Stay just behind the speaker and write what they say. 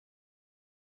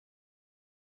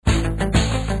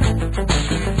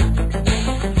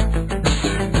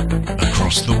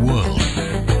across the world,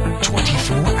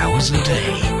 24 hours a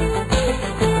day.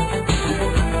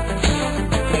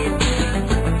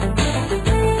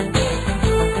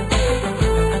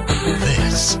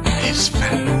 This is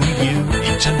Fab Radio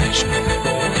International.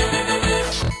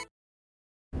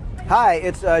 Hi,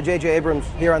 it's J.J. Abrams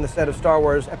here on the set of Star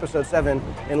Wars Episode 7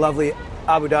 in lovely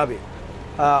Abu Dhabi.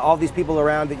 All these people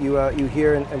around that you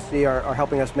hear and see are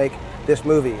helping us make this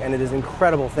movie, and it is an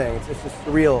incredible thing. It's just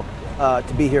surreal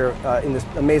to be here in this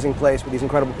amazing place with these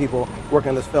incredible people working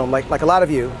on this film. Like a lot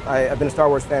of you, I've been a Star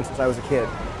Wars fan since I was a kid,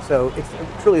 so it's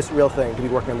truly a surreal thing to be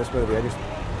working on this movie.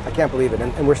 I can't believe it,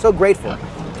 and we're so grateful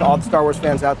to all the Star Wars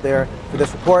fans out there for their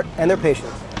support and their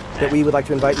patience that we would like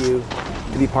to invite you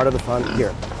to be part of the fun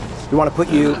here. We want to put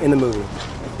you in the movie,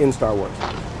 in Star Wars.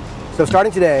 So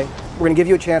starting today, we're going to give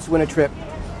you a chance to win a trip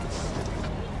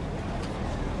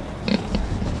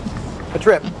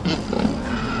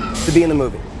to be in the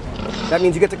movie. That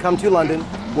means you get to come to London,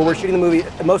 where we're shooting the movie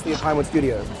mostly at Pinewood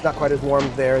Studios. It's not quite as warm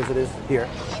there as it is here.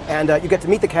 And you get to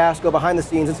meet the cast, go behind the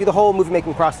scenes, and see the whole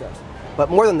movie-making process. But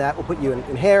more than that, we'll put you in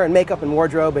hair and makeup and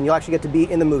wardrobe, and you'll actually get to be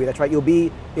in the movie. That's right, you'll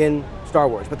be in Star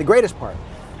Wars. But the greatest part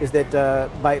is that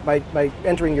by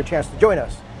entering your chance to join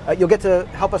us, you'll get to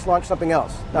help us launch something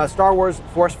else, Star Wars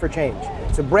Force for Change.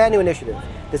 It's a brand new initiative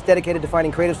that's dedicated to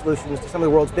finding creative solutions to some of the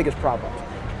world's biggest problems.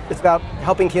 It's about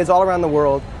helping kids all around the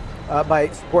world by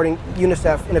supporting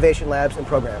UNICEF innovation labs and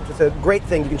programs. It's a great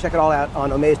thing. You can check it all out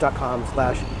on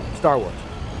omaze.com/Star Wars.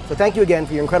 So thank you again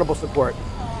for your incredible support.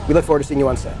 We look forward to seeing you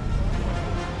on set.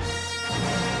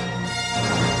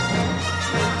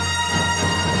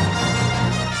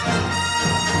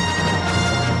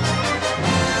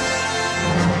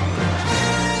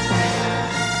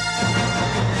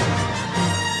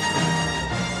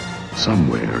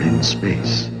 Somewhere in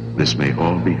space, this may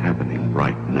all be happening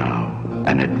right now.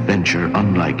 An adventure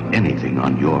unlike anything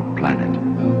on your planet.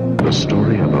 The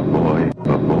story of a boy,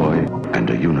 and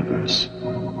a universe.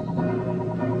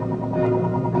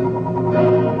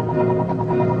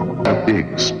 A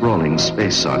big, sprawling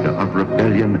space saga of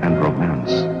rebellion and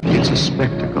romance. It's a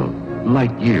spectacle,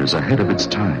 light years ahead of its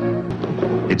time.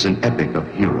 It's an epic of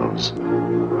heroes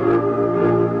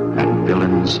and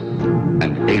villains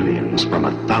and aliens from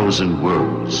 1,000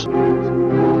 worlds.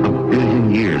 1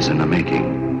 billion years in the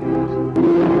making.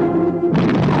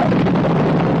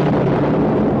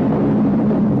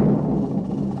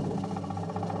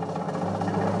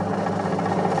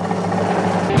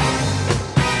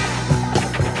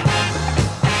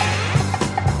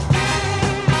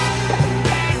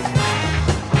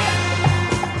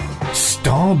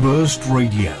 Starburst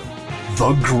Radio,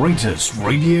 the greatest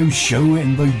radio show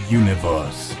in the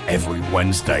universe. Every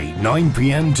Wednesday, 9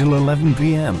 p.m. till 11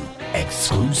 p.m.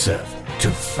 Exclusive to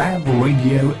Fab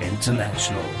Radio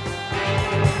International.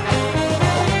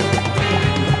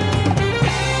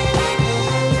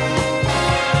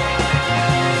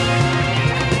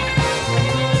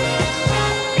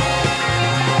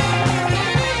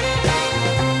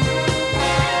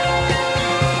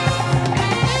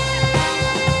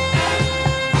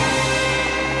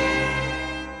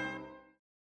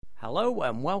 Hello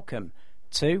and welcome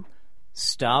to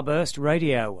Starburst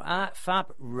Radio at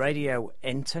Fab Radio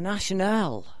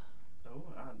International. Oh,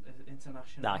 is it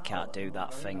international? I can't do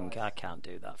that thing. Nice. I can't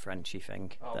do that Frenchy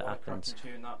thing that happens.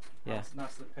 Tune that. Yeah.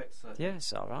 Nicely picked. Yeah,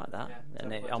 it's all right that. Yeah,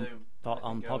 and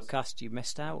on podcast you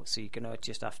missed out, so you're gonna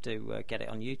just have to get it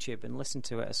on YouTube and listen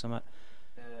to it or something.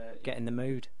 Get in the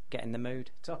mood. Get in the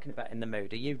mood. Talking about in the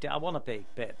mood. Are you? I want to be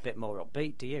a bit more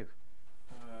upbeat. Do you?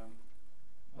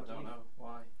 I don't know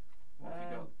why. What have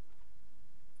you got?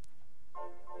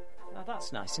 Oh,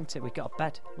 that's nice, isn't it? We got a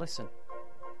bed. Listen.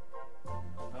 Oh,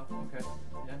 okay.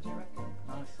 Yeah, do you reckon?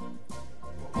 Nice.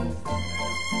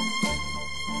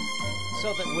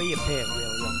 So that we appear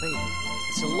really upbeat.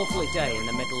 It's a lovely day in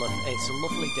the middle of. It's a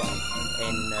lovely day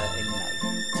in May.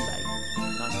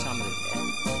 Nice time of the year.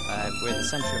 We're in the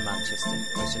centre of Manchester.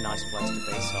 It's a nice place to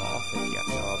be, sort of, if you have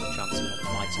to all the chance of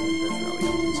fighting with the throwing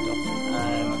up and stuff.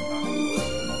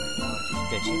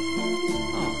 Did you?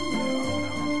 Oh.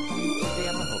 Did they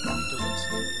have a hug afterwards?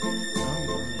 Oh,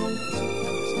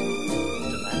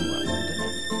 done that well, didn't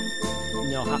it?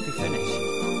 No happy finish.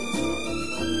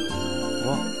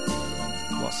 What?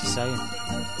 What's he saying?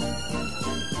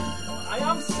 I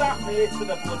am sat here to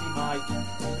the bloody mic.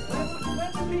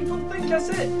 Where do people think I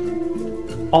sit?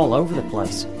 All over the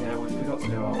place. Yeah, we forgot to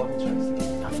do our level checks.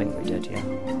 I think we did, yeah.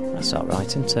 That's all right,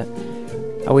 isn't it?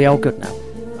 Are we all good now?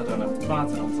 I don't know.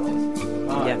 Martin will tell us.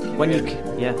 Yeah, when you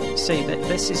see that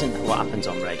this isn't what happens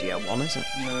on Radio 1, is it?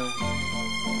 No.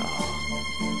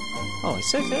 Oh, it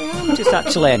says I'm just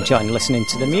actually enjoying listening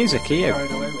to the music here.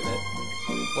 Carried away with it.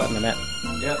 Wait a minute.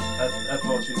 Yeah, Ed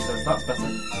Fortune says that's better.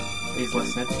 He's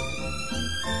listening.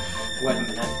 Wait a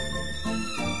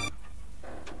minute.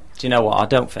 Do you know what? I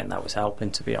don't think that was helping,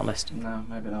 to be honest. No,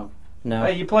 maybe not. No.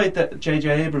 Hey, you played the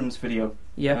J.J. Abrams video.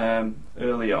 Yeah.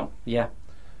 Early on. Yeah.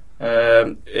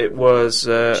 It was.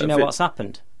 Do you know what's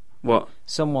happened? What?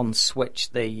 Someone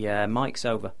switched the mics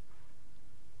over.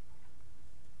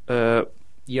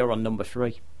 You're on number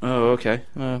 3. Oh, okay.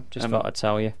 Just thought I'd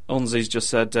tell you. Unzi's just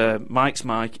said Mike's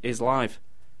mic is live.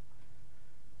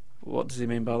 What does he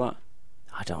mean by that?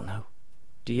 I don't know.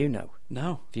 Do you know?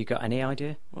 No. Have you got any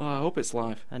idea? Well, I hope it's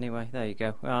live. Anyway, there you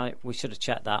go. Right, we should have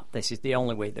checked that. This is the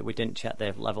only week that we didn't check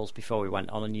their levels before we went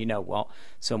on, and you know what?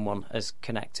 Someone has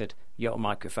connected your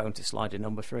microphone to slider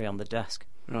number 3 on the desk.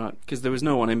 Right, because there was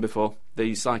no one in before.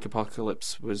 The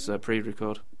Psychopocalypse was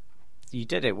pre-record. You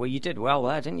did it. Well, you did well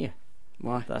there, didn't you?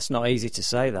 Why? That's not easy to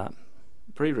say, that.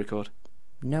 Pre-record?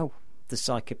 No. The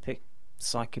psychopoppy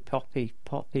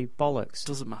bollocks.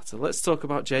 Doesn't matter. Let's talk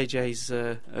about JJ's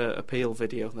appeal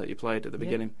video that you played at the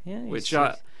beginning. Yeah, which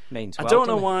means I well, don't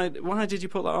know doesn't why did you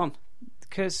put that on?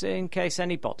 Because in case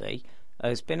anybody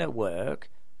has been at work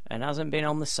and hasn't been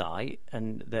on the site,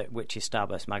 which is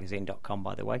starburstmagazine.com,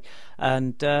 by the way,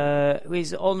 and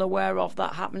is unaware of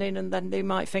that happening, and then they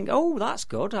might think, oh, that's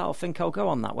good, I'll go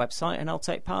on that website and I'll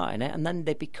take part in it, and then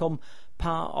they become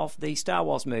part of the Star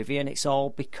Wars movie, and it's all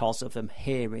because of them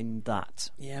hearing that.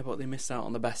 Yeah, but they missed out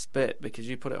on the best bit, because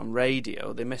you put it on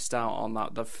radio. They missed out on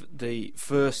that the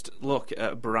first look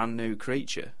at a brand new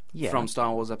creature from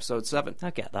Star Wars Episode 7.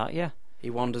 I get that, yeah. He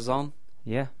wanders on.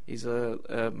 Yeah. He's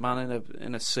a man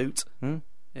in a suit.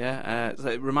 Yeah, so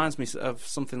it reminds me of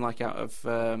something like out of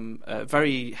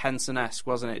very Henson-esque,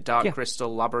 wasn't it? Dark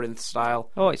Crystal Labyrinth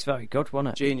style. Oh, it's very good, wasn't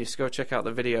it? Genius. Go check out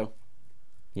the video.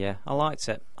 Yeah, I liked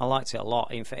it. I liked it a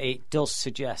lot. In fact, it does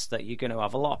suggest that you're going to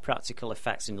have a lot of practical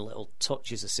effects and little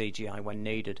touches of CGI when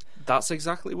needed. That's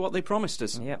exactly what they promised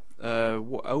us. Yeah.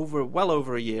 Well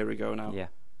over a year ago now. Yeah.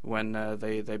 When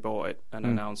they bought it and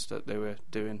announced that they were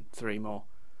doing 3 more.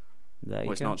 There you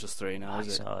go. It's not just 3 now,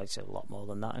 is it? It's a lot more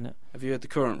than that, isn't it? Have you heard the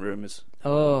current rumours?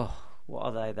 Oh, what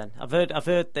are they then? I've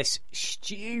heard this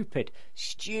stupid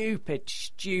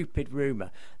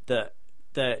rumour that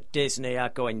Disney are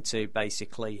going to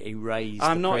basically erase the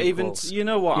prequels. You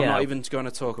know what? I'm not even going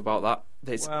to talk about that.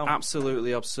 It's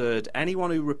absolutely absurd. Anyone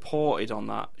who reported on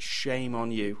that, shame on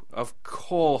you. Of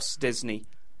course Disney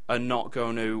are not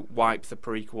going to wipe the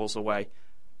prequels away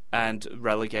and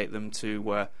relegate them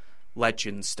to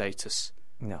legend status.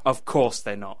 No. Of course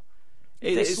they're not.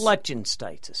 It's legend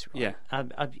status, right? Yeah.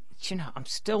 I'm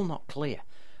still not clear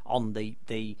on the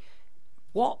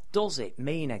what does it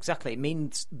mean exactly? It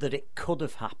means that it could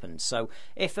have happened. So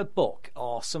if a book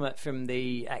or something from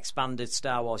the expanded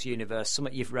Star Wars universe,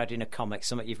 something you've read in a comic,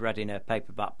 something you've read in a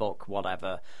paperback book,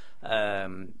 whatever,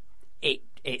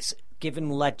 it's given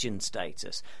legend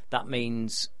status, that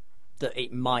means that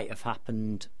it might have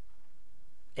happened-ish.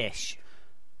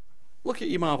 Look at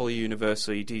your Marvel universe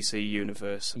or your DC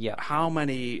universe. Yeah. How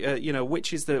many?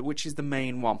 Which is the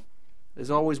main one? There's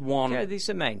always one. Yeah, this is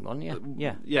the main one.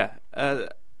 Yeah. Yeah.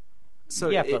 So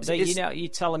yeah, but you're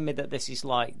telling me that this is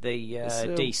like the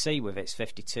DC with its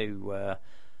 52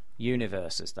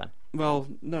 universes, then? Well,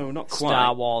 no, not quite.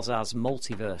 Star Wars has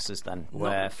multiverses, then,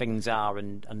 where things are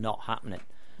and are not happening.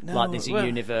 No, like there's a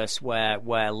universe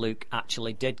where Luke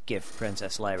actually did give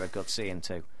Princess Leia a good seeing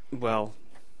to. Well,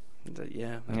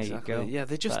 yeah, exactly. There you go. Yeah,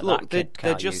 they just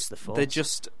they're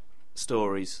just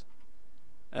stories.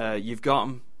 You've got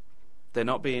them. They're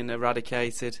not being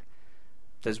eradicated.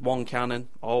 There's one canon,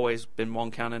 always been one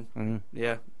canon. Mm-hmm.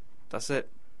 Yeah, that's it.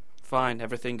 Fine,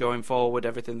 everything going forward,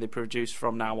 everything they produce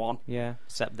from now on. Yeah,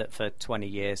 except that for 20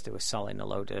 years they were selling a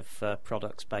load of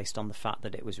products based on the fact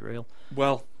that it was real.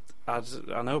 Well, I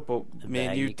know, but me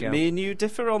and you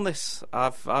differ on this.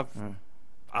 I've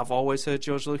always heard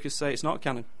George Lucas say it's not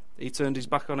canon. He turned his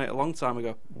back on it a long time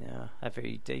ago. Yeah, I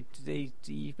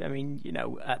mean,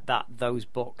 those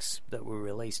books that were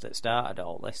released that started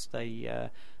all this,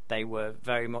 they were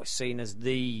very much seen as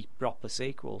the proper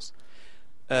sequels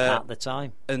at the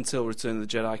time. Until Return of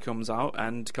the Jedi comes out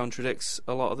and contradicts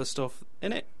a lot of the stuff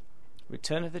in it.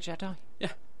 Return of the Jedi? Yeah.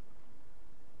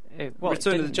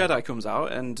 Return of the Jedi comes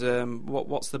out, and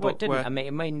what's the book? I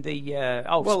mean the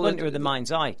Splinter of the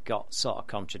Mind's Eye got sort of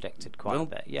contradicted quite a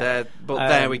bit. Yeah,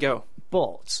 there we go.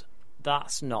 But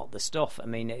that's not the stuff. I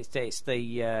mean, it's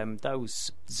the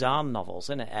those Zahn novels,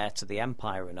 isn't it? Heir to the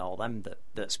Empire and all them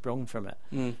that sprung from it.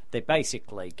 Mm. They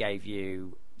basically gave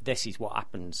you, this is what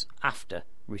happens after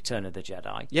Return of the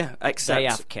Jedi. Yeah, except they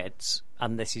have kids,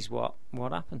 and this is what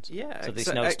happens. Yeah, so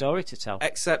there's no story to tell.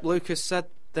 Except Lucas said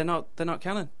they're not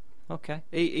canon. Okay.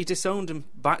 He disowned them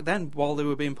back then while they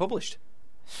were being published.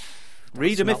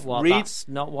 Read them if... That's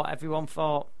not what everyone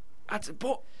thought.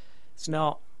 But... It's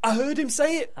not. I heard him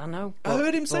say it. I know. I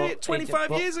heard him say it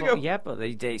 25 years ago. Yeah, but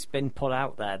it's been put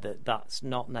out there that that's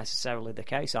not necessarily the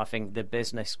case. I think the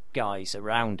business guys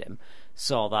around him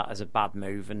saw that as a bad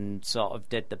move and sort of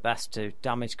did the best to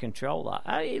damage control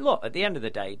that. Look, at the end of the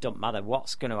day, it doesn't matter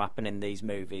what's going to happen in these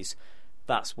movies.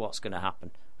 That's what's going to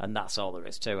happen, and that's all there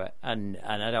is to it. And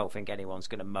I don't think anyone's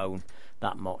going to moan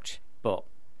that much. But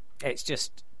it's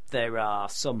just there are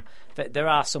some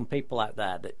people out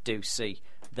there that do see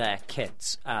their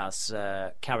kids as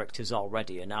characters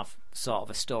already and have sort of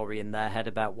a story in their head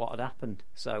about what had happened.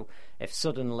 So if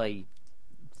suddenly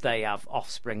they have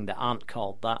offspring that aren't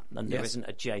called that, and there isn't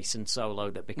a Jason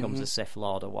Solo that becomes a Sith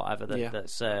Lord or whatever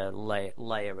that's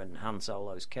Leia and Han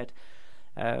Solo's kid,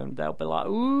 they'll be like,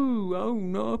 "Ooh,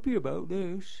 I'm not happy about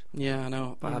this." Yeah, I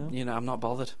know. I'm not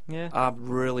bothered. Yeah. I'm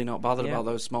really not bothered about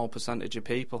those small percentage of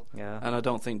people. Yeah. And I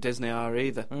don't think Disney are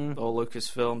either. Or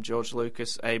Lucasfilm, George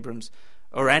Lucas, Abrams,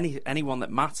 or anyone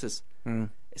that matters.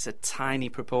 It's a tiny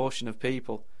proportion of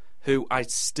people who I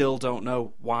still don't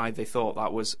know why they thought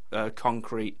that was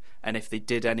concrete, and if they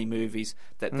did any movies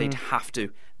that they'd have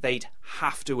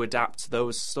to adapt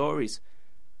those stories.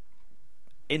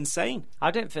 Insane.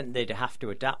 I don't think they'd have to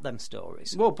adapt them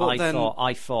stories. Well, but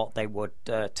I thought they would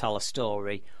tell a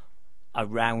story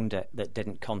around it that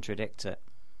didn't contradict it.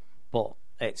 But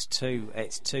it's too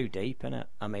deep, isn't it?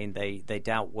 I mean, they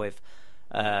dealt with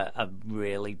a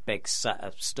really big set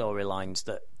of storylines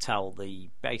that tell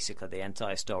basically the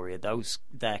entire story of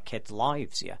their kids'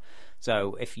 lives. Yeah.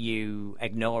 So if you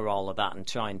ignore all of that and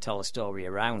try and tell a story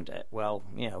around it, well,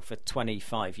 for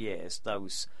 25 years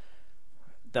those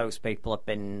people have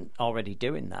been already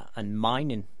doing that and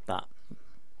mining that.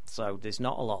 So there's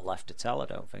not a lot left to tell, I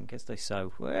don't think, is there?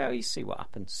 So, well, you see what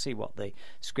happens, see what the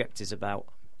script is about.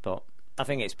 But I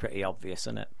think it's pretty obvious,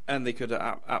 isn't it? And they could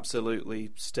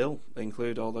absolutely still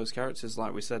include all those characters,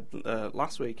 like we said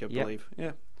last week, I believe.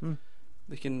 Yeah.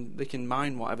 They can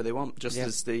mine whatever they want, just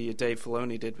as the Dave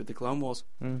Filoni did with the Clone Wars.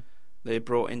 They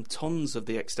brought in tons of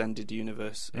the extended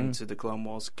universe into the Clone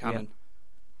Wars canon.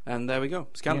 And there we go,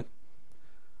 it's canon.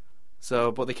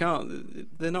 So, but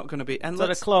they're not going to be... And so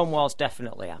the Clone Wars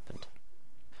definitely happened?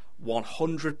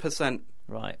 100%.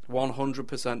 Right.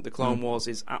 100%. The Clone Wars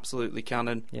is absolutely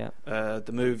canon. Yeah.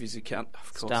 The movies are canon.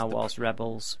 Of course. Star Wars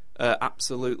Rebels.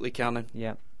 Absolutely canon.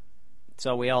 Yeah.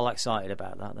 So are we all excited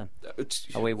about that then?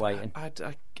 Are we waiting? I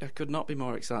could not be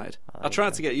more excited. I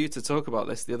tried to get you to talk about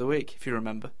this the other week, if you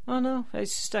remember. Oh no,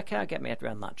 it's just I can't get my head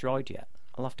around that droid yet.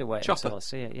 I'll have to wait until I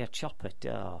see it. Yeah, Chopper.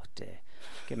 Oh dear.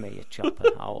 Give me your Chopper.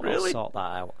 I'll sort that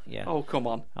out. Yeah. Oh, come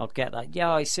on. I'll get that.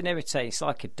 Yeah, it's an irritating. It's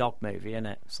like a dog movie, isn't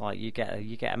it? It's like you get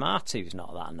him. R2's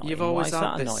not that annoying. You've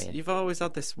always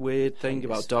had this weird thing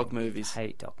about dog movies. I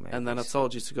hate dog movies. And then I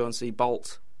told you to go and see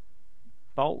Bolt.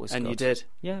 Bolt was good. And you did.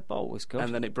 Yeah, Bolt was good.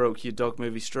 And then it broke your dog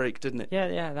movie streak, didn't it?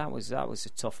 Yeah, that was a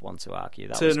tough one to argue.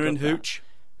 That Turner was good, and Hooch.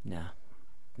 No.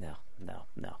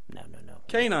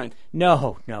 K9.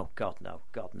 No, God, no.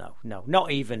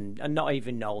 Not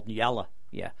even Old Yeller.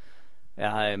 Yeah.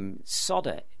 Sod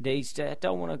it. These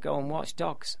don't want to go and watch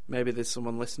dogs. Maybe there's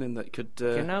someone listening that could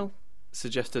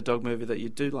suggest a dog movie that you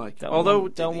do like.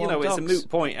 It's a moot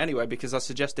point anyway because I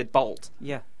suggested Bolt.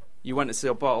 Yeah. You went to see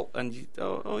a Bolt and that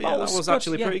was good.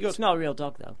 Actually pretty good. It's not a real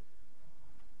dog though.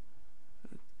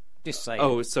 Just saying.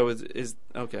 Oh, so is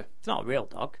okay. It's not a real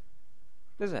dog,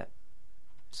 is it?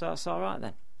 So it's all right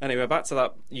then. Anyway, back to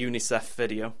that UNICEF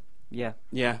video. Yeah.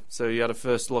 Yeah. So you had a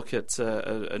first look at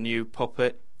a new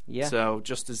puppet. Yeah. So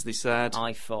just as they said,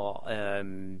 I thought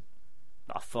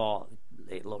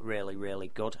it looked really, really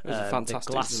good. It was a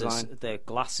fantastic design. The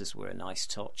glasses were a nice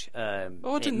touch. I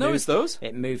didn't notice those.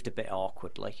 It moved a bit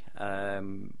awkwardly.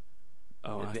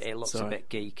 It looks a bit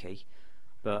geeky,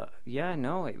 but yeah,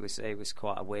 no, it was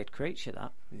quite a weird creature.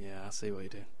 That. Yeah, I see what you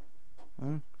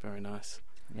do. Very nice.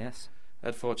 Yes.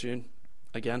 Ed Fortune,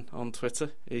 again on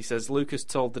Twitter, he says Lucas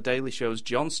told the Daily Show's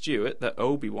Jon Stewart that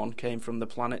Obi-Wan came from the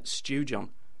planet Stew-Jon.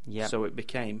 Yeah. So it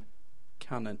became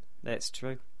canon. That's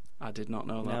true. I did not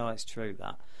know that. No, it's true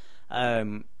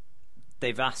that.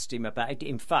 They've asked him about it.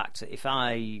 In fact, if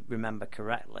I remember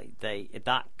correctly,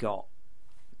 that got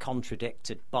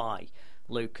contradicted by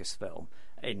Lucasfilm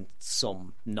in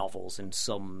some novels and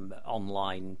some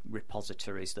online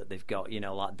repositories that they've got,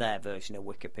 like their version of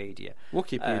Wikipedia.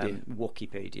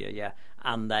 Wikipedia, yeah.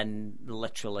 And then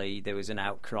literally there was an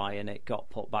outcry and it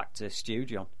got put back to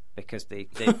Stew-Jon. Because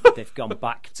they've gone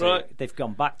back to right. They've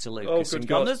gone back to Lucas and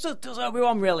gone, does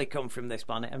Obi-Wan really come from this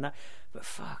planet? But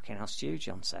fucking hell,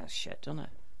 Stew-Jon sounds shit, doesn't it?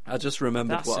 I just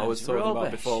remembered That what I was sounds talking about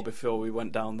rubbish. before we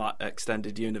went down that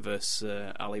extended universe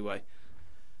alleyway.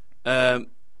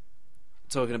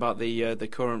 Talking about the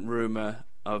current rumour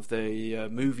of the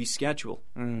movie schedule.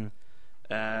 And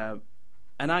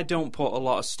I don't put a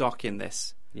lot of stock in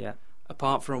this. Yeah.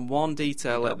 Apart from one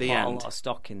detail at the Put a end. lot of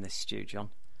stock in this, Stu, John.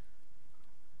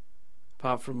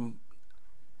 Apart from...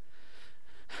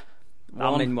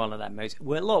 I'm in one of them moods.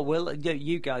 Well,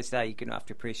 you guys there, you're going to have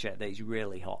to appreciate that it's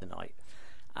really hot tonight.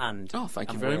 And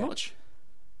thank you very much.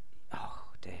 Oh,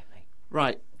 dear me.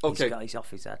 Right, okay. He's off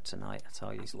his head tonight. I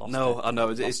tell you, he's lost No, it. I know.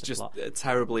 Lost It's the just plot.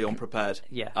 terribly unprepared.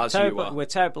 Yeah, as you are. we're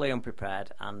terribly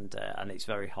unprepared, and it's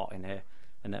very hot in here,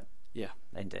 isn't it? Yeah.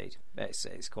 Indeed.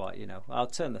 It's quite, I'll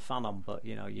turn the fan on, but,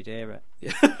 you'd hear it.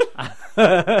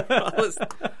 Yeah.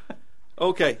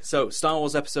 Okay, so Star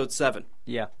Wars Episode 7.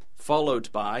 Yeah.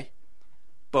 Followed by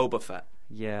Boba Fett.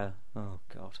 Yeah. Oh,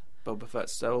 God. Boba Fett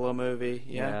solo movie,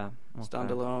 Okay.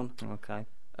 standalone. Okay.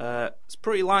 It's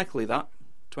pretty likely that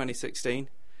 2016,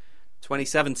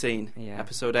 2017, Yeah.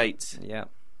 Episode 8, Yeah.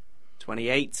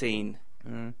 2018,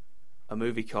 a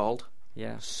movie called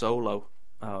Yeah. Solo.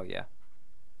 Oh, yeah.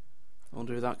 I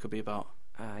wonder who that could be about.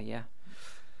 Yeah.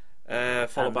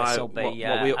 Followed by this'll what be,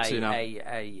 are we up to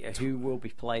now? who will be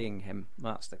playing him?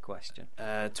 That's the question.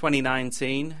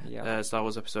 2019, Yeah. Star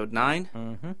Wars Episode 9,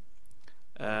 Mm-hmm.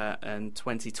 and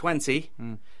 2020.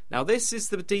 Now this is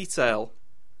the detail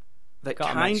that Got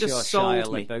to make kind sure of sold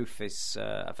Shia me. LaBeouf is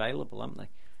available, haven't they?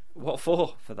 What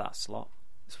for? For that slot.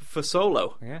 For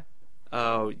Solo? Yeah.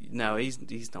 Oh no, he's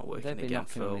not working They've been again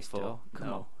knocking on his for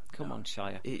door. Come on,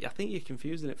 Shia. I think you're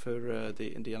confusing it for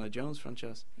the Indiana Jones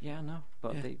franchise. Yeah, I know,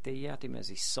 but Yeah. they had him as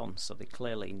his son, so they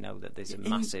clearly know that there's a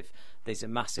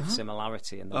massive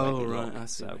similarity in the way Oh they right, look. I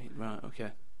see. So Right,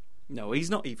 okay. No, he's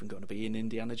not even going to be in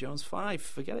Indiana Jones 5.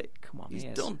 Forget it. come on, he's he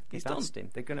is. done. He's They've done. asked him.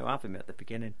 They're going to have him at the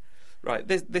beginning. Right,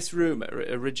 this rumour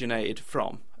originated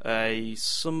from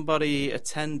somebody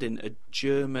attending a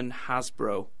German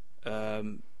Hasbro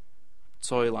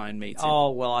toy line meeting.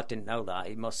 Oh well, I didn't know that.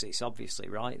 It's obviously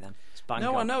right then. It's bang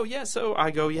No, on. I know. Yeah, so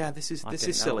I go, yeah, this is didn't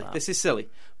know silly. that. This is silly.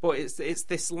 But it's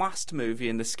this last movie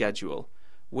in the schedule,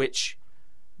 which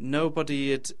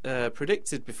nobody had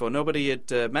predicted before. Nobody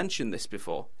had mentioned this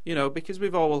before. Because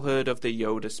we've all heard of the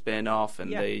Yoda spin-off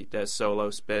and Yeah. the Solo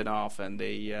spin-off and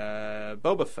the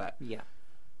Boba Fett. Yeah.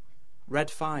 Red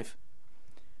 5.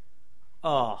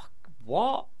 Oh,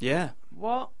 what? Yeah,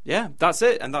 What? yeah, that's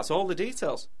it, and that's all the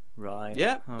details. Right.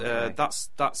 Yeah, Okay.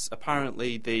 that's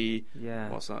apparently the Yeah.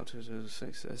 what's that?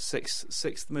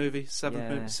 Sixth movie, seventh Yeah.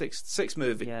 movie, sixth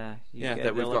movie. Yeah.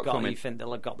 That we've got coming. You think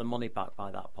they'll have got the money back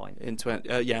by that point? In 20,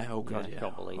 yeah. Oh god, yeah.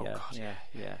 Probably. Oh, Yeah. God.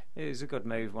 Yeah. It was a good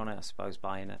move, wasn't it? I suppose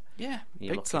buying it. Yeah,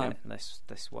 You're big looking time. at it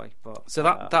this way, but So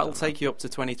that'll take you up to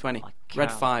 2020. I Red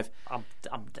can't. 5, An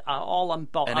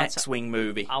an X-wing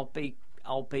movie,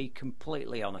 I'll be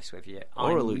completely honest with you.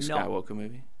 or a I'm Luke not- Skywalker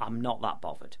movie. I'm not that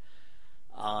bothered.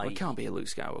 Well, it can't be a Luke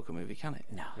Skywalker movie, can it?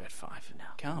 No. Red 5. No,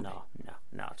 Can't no,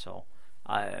 not at all.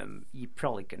 You're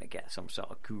probably going to get some sort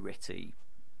of gritty,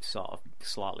 sort of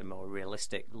slightly more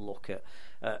realistic look at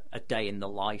a day in the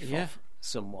life Yeah. of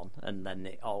someone, and then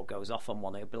it all goes off on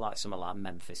one. It'll be like something like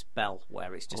Memphis Belle,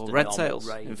 where it's just Or a Red normal Tails,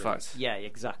 raid. in fact. Yeah,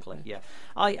 exactly. Yeah,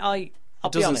 I'll It be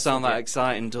doesn't honest sound with that you.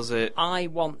 exciting, does it? I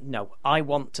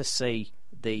want to see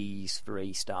these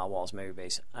 3 Star Wars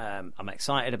movies. I'm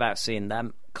excited about seeing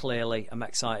them. Clearly, I'm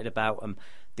excited about them.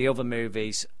 The other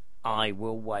movies, I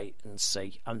will wait and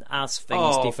see. And as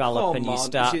things develop come and you on.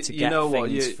 start You to get know what,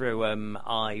 things you- through them,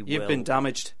 I will. You've been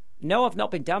damaged. No, I've not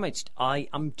been damaged.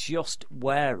 I'm just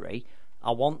wary.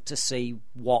 I want to see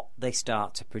what they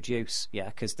start to produce. Yeah,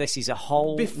 because this is a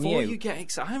whole Before new. you get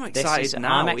excited, I'm This excited is-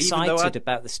 now. I'm even though excited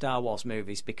about the Star Wars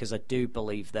movies because I do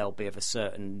believe they'll be of a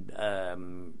certain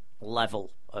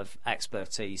level of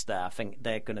expertise there. I think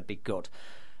they're going to be good.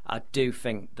 I do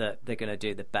think that they're going to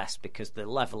do the best because the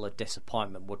level of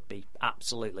disappointment would be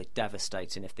absolutely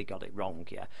devastating if they got it wrong.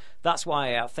 Yeah, that's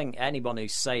why I think anyone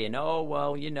who's saying, "Oh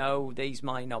well, these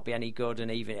might not be any good,"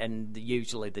 and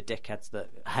usually the dickheads that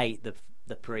hate the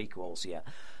prequels,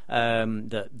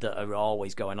 that are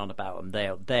always going on about them,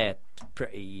 they're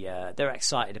pretty they're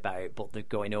excited about it, but they're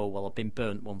going, "Oh well, I've been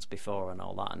burnt once before" and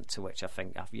all that. And to which I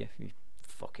think, have you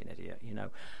fucking idiot, Yeah,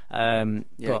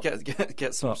 but,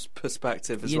 get some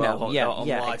perspective as you well. know, on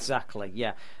yeah, life. exactly,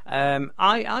 yeah.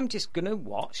 I'm just going to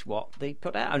watch what they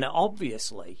put out, and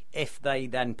obviously, if they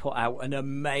then put out an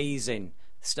amazing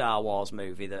Star Wars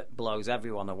movie that blows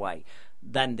everyone away,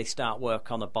 then they start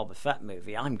work on a Boba Fett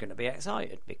movie, I'm going to be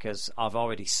excited because I've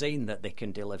already seen that they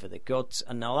can deliver the goods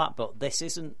and all that. But this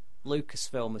isn't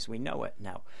Lucasfilm as we know it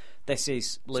now. This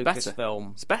is better.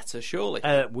 Lucasfilm. It's better, surely.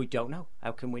 We don't know.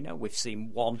 How can we know? We've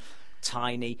seen one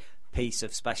tiny piece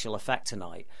of special effect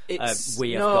tonight.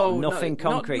 We have got nothing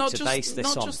concrete to base this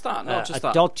on. Not just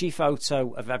that. A dodgy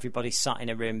photo of everybody sat in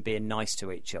a room being nice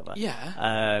to each other. Yeah.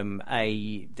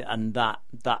 And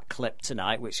that clip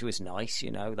tonight, which was nice,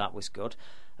 that was good.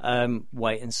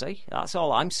 Wait and see. That's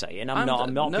all I'm saying. I'm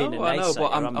not being a naysayer. I know,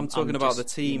 but I'm talking about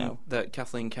just, the team that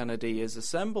Kathleen Kennedy has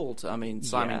assembled. I mean,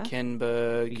 Simon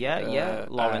Kinberg.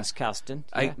 Lawrence Kasdan.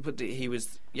 But he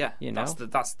was. Yeah, that's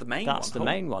the main one. That's the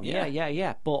main one.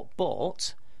 Yeah.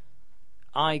 But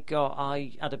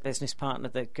I had a business partner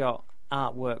that got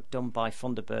artwork done by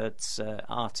Thunderbird's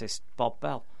artist Bob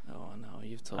Bell. Oh no,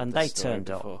 you've told. And this they story turned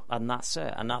before. up, and that's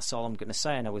it. And that's all I'm going to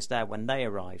say. And I was there when they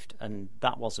arrived, and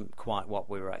that wasn't quite what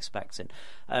we were expecting.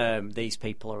 These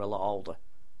people are a lot older.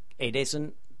 It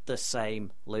isn't the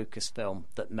same Lucasfilm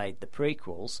that made the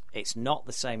prequels. It's not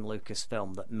the same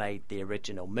Lucasfilm that made the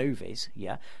original movies.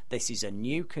 Yeah, this is a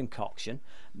new concoction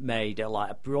made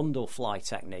like a Brundlefly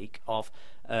technique of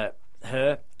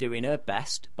her doing her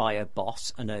best by her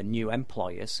boss and her new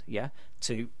employers. Yeah,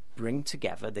 to bring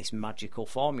together this magical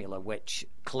formula, which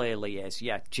clearly is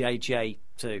JJ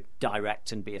to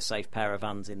direct and be a safe pair of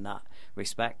hands in that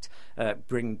respect,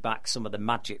 bring back some of the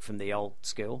magic from the old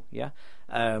school,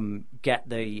 get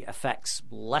the effects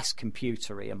less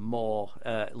computery and more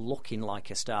looking like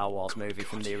a Star Wars movie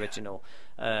from the original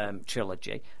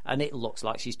trilogy, and it looks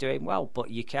like she's doing well.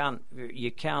 But you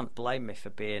can't blame me for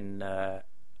being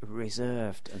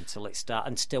reserved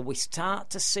until we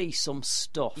start to see some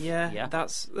stuff.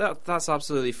 That's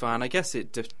absolutely fine. I guess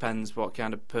it depends what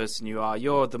kind of person you are.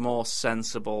 You're the more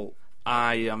sensible.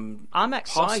 I'm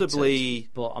excited,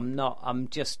 but I'm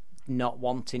just not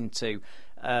wanting to.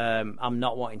 I'm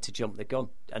not wanting to jump the gun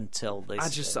until this.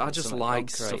 I just like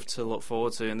stuff to look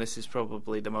forward to, and this is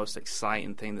probably the most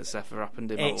exciting thing that's ever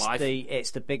happened in my life.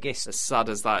 It's the biggest. As sad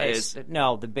as that is,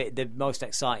 no, the most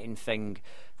exciting thing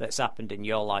that's happened in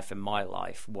your life and my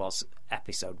life was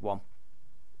Episode 1.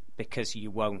 Because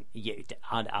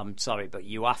I'm sorry, but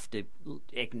you have to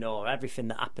ignore everything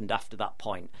that happened after that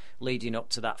point, leading up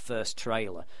to that first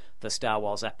trailer for Star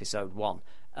Wars Episode 1.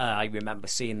 I remember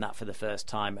seeing that for the first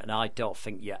time, and I don't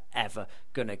think you're ever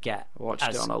going to get... Watched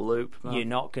it on a loop, man. You're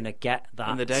not going to get that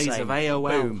in the days same of AOL.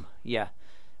 Boom. Yeah.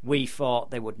 We thought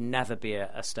there would never be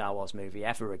a Star Wars movie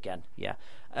ever again. Yeah.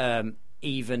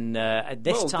 Even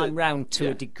this time round, to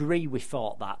a degree, we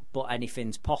thought that, but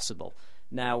anything's possible.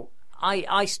 Now,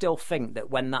 I still think that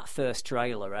when that first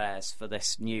trailer airs for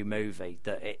this new movie,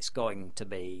 that it's going to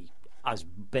be as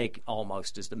big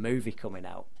almost as the movie coming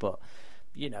out. But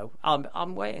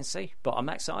I'm waiting to see. But I'm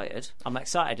excited. And that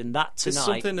tonight. There's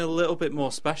something a little bit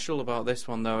more special about this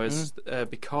one, though, is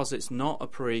because it's not a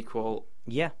prequel.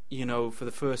 Yeah. For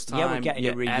the first time. Yeah, we're getting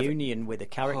a reunion with the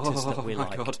characters that we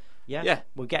like. God. Yeah,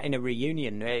 we're getting a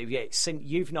reunion.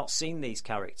 You've not seen these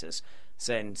characters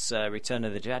since Return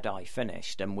of the Jedi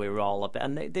finished, and we were all a bit.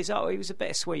 And it was a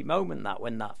bittersweet moment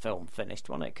when that film finished,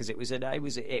 wasn't it? Because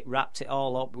it wrapped it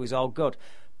all up. It was all good,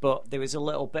 but there was a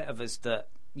little bit of us that.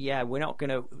 Yeah, we're not going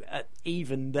to...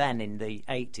 even then in the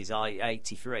 80s,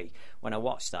 83, when I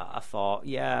watched that, I thought,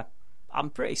 I'm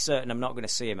pretty certain I'm not going to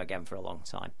see him again for a long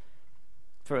time.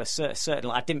 For a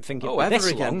certain... I didn't think it'd be this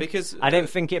again, long. Because, I didn't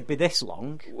think it'd be this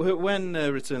long. When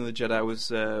Return of the Jedi was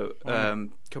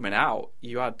coming out,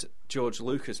 you had George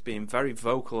Lucas being very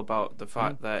vocal about the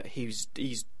fact that he's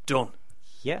done.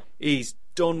 Yeah. He's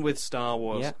done with Star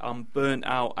Wars. Yeah. I'm burnt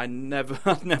out. I never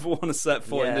want to set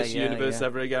foot in this universe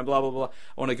ever again. Blah blah blah. I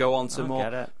want to go on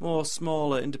to more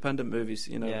smaller independent movies.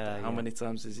 How many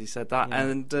times has he said that? Yeah.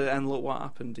 And look what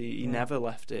happened. He never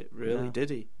left it. Really, did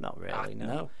he? Not really.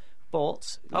 No.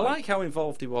 But I like how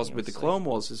involved he was with the Clone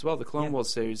Wars as well. The Clone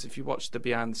Wars series. If you watch the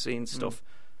behind the scenes stuff.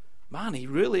 Man, he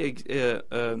really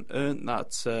earned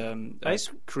that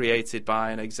created by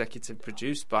and executive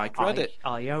produced by credit.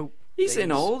 I hope. He's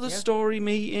in all the story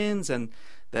meetings, and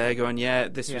they're going,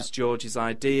 this was George's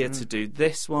idea to do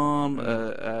this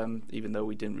one, even though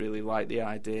we didn't really like the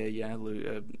idea.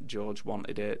 George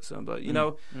wanted it, but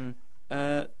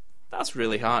that's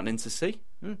really heartening to see.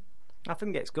 I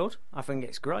think it's good. I think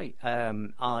it's great.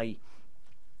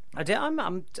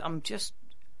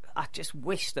 I just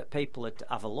wish that people would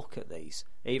have a look at these,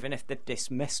 even if they've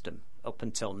dismissed them up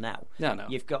until now. No.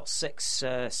 You've got six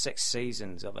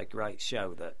seasons of a great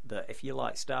show that if you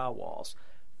like Star Wars,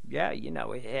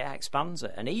 it expands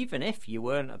it. And even if you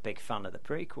weren't a big fan of the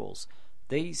prequels,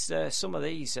 some of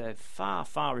these are far,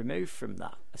 far removed from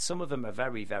that. Some of them are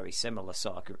very, very similar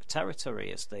sort of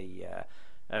territory as the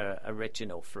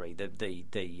original three, the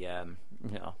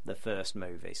first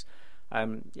movies.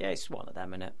 It's one of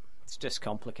them, innit? It's just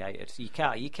complicated. You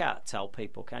can't tell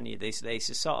people, can you? There's a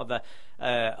sort of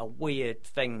a weird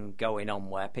thing going on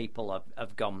where people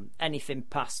have gone anything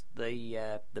past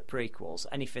the prequels,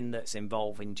 anything that's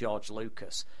involving George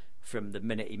Lucas from the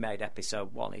minute he made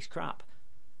Episode 1 is crap.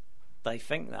 They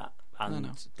think that, and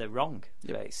they're wrong.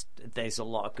 Yep. There's a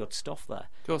lot of good stuff there.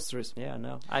 Of course there is. Yeah, I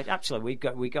know. Actually, we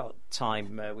got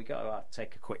time. We got to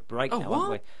take a quick break now,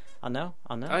 haven't we? I know.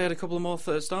 I had a couple of more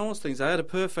Star Wars things. I had a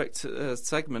perfect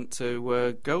segment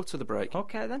to go to the break.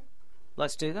 Okay, then.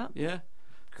 Let's do that. Yeah.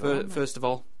 First of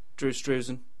all, Drew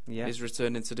Struzan is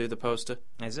returning to do the poster.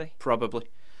 Is he? Probably.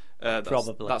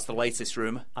 Probably. That's the latest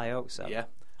rumour. I hope so. Yeah.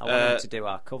 I want him to do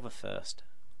our cover first.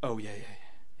 Oh, yeah.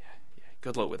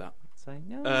 Good luck with that. So,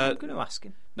 no, I'm going to ask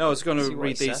him. No, I was going to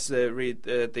read these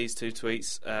two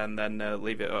tweets and then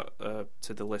leave it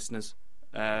to the listeners.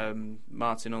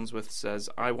 Martin Unsworth says,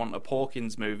 I want a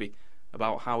Porkins movie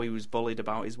about how he was bullied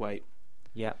about his weight.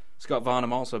 Yeah. Scott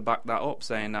Varnum also backed that up,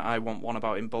 saying that I want one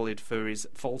about him bullied for his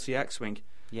faulty X-Wing.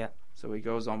 Yeah. So he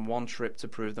goes on one trip to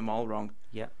prove them all wrong.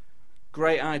 Yeah.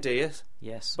 Great ideas.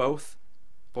 Yes. Both.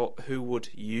 But who would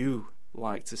you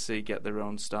like to see get their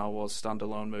own Star Wars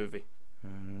standalone movie?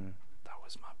 That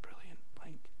was my brilliant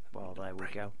blank. Well, there we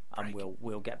go. And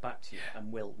we'll get back to you.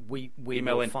 And we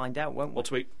email will in. Find out, won't we? We'll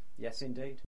tweet. Yes,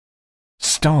 indeed.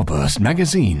 Starburst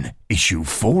Magazine, issue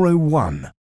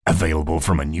 401. Available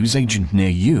from a newsagent near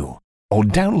you, or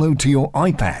download to your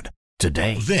iPad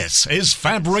today. This is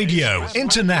Fab Radio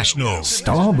International.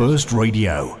 Starburst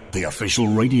Radio, the official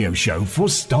radio show for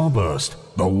Starburst,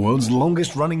 the world's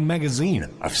longest running magazine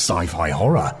of sci-fi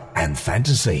horror and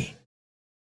fantasy.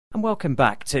 And welcome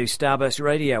back to Starburst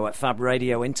Radio at Fab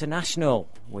Radio International.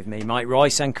 With me, Mike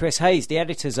Royce, and Chris Hayes, the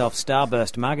editors of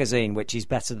Starburst Magazine, which is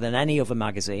better than any other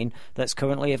magazine that's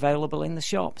currently available in the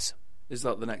shops. Is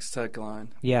that the next tagline?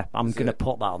 Yeah, I'm going to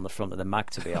put that on the front of the mag,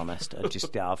 to be honest.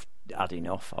 I've had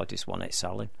enough. I just want it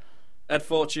selling. Ed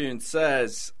Fortune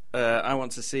says, I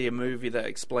want to see a movie that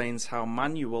explains how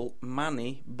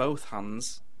Manny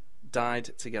Both-Hands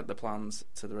died to get the plans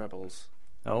to the rebels.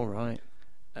 Oh, right.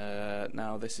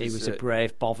 Now this he was a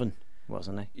brave Boffin,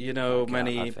 wasn't he? You know,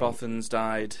 many Bothans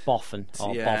died. Boffin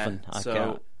or Boffin.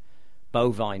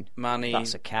 Bovine. Manny.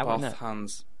 That's a cow, isn't it?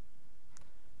 Hands.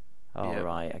 Oh, yep.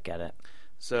 Right, I get it.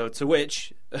 So to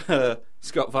which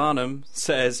Scott Varnum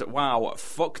says, "Wow,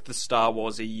 fuck the Star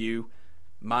Wars EU,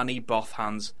 Manny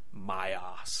Both-Hands, my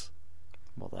ass."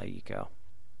 Well, there you go.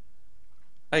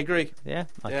 I agree. Yeah,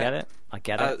 I get it. I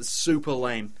get it. Super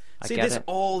lame. See, there's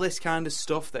all this kind of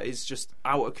stuff that is just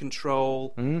out of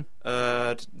control.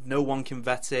 No one can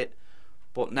vet it.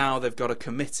 But now they've got a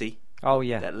committee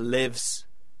that lives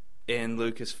in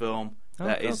Lucasfilm.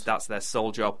 That's their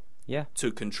sole job. Yeah.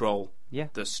 To control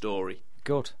the story.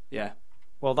 Good. Yeah.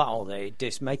 Well, that'll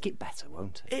just make it better,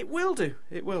 won't it? It will do.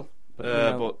 It will.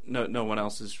 But no one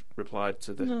else has replied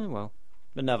to the... No, well.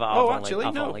 But never.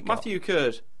 Matthew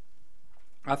Curd.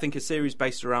 I think a series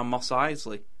based around Mos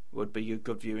Eisley would be a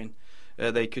good viewing.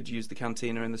 They could use the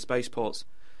cantina in the spaceports.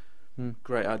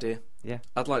 Great idea. Yeah,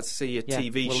 I'd like to see a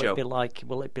TV show.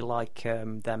 Will it be like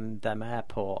them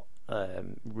airport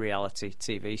reality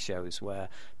TV shows where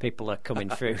people are coming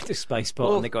through the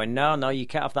spaceport and they're going, no, you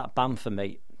can't have that ban for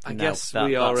me. I guess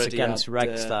we already that's against had,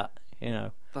 regs.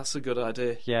 That that's a good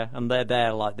idea. Yeah, and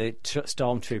they're like the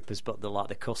stormtroopers, but they're like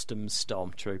the customs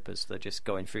stormtroopers. They're just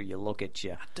going through your luggage.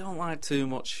 Yeah, I don't like too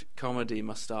much comedy in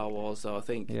my Star Wars, though. I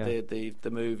think the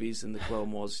movies and the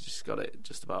Clone Wars just got it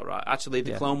just about right. Actually,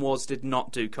 the Clone Wars did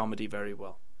not do comedy very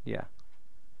well. Yeah,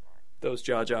 those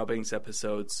Jar Jar Binks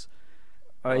episodes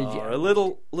are a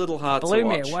little hard to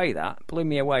watch. Blew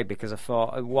me away because I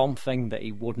thought one thing that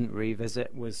he wouldn't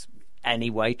revisit was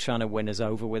anyway trying to win us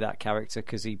over with that character,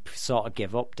 because he sort of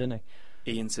gave up, didn't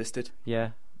he? He insisted. Yeah.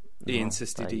 He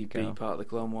insisted he'd be part of the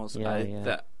Clone Wars.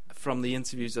 That, from the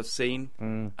interviews I've seen,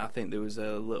 I think there was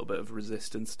a little bit of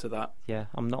resistance to that. Yeah,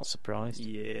 I'm not surprised.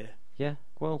 Yeah. Yeah,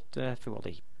 well,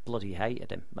 everybody bloody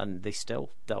hated him, and they still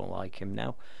don't like him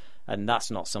now. And that's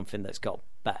not something that's got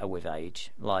better with age.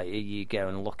 Like, you go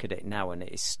and look at it now, and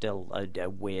it is still a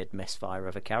weird misfire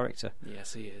of a character.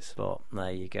 Yes, he is. But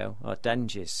there you go.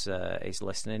 Denge is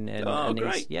listening. And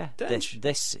great.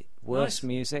 This worse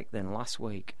music than last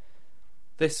week.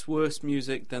 This worse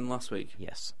music than last week?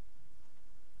 Yes.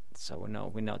 So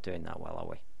we're not doing that well, are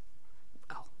we?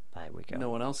 Well, there we go. No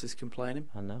one else is complaining.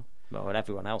 I know. Well,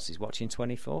 everyone else is watching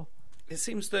 24. It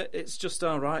seems that it's just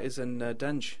our writers and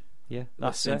Denge. Yeah,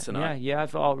 that's it. Yeah.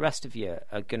 The rest of you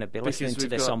are going to be listening to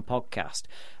this on podcast,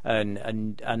 and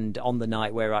on the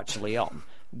night we're actually on,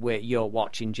 you're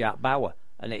watching Jack Bauer,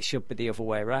 And it should be the other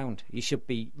way around. You should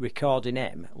be recording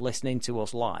him, listening to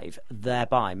us live,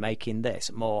 thereby making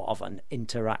this more of an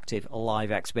interactive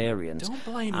live experience. Don't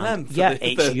blame and them for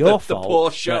it's your fault the poor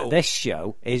show. that this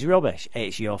show is rubbish.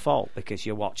 It's your fault because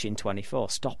you're watching 24.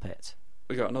 Stop it.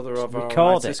 We got another of our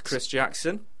Record writers, it. Chris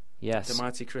Jackson. Yes. The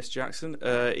mighty Chris Jackson.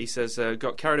 He says,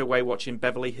 got carried away watching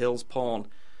Beverly Hills porn.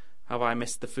 Have I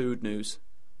missed the food news?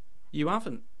 You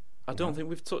haven't. I don't think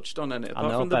we've touched on any.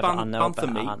 Apart from the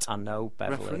Bantha meat I know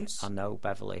Beverly. reference. I know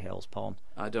Beverly Hills porn.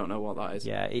 I don't know what that is.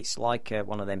 Yeah, it's like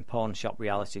one of them pawn shop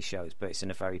reality shows, but it's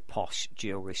in a very posh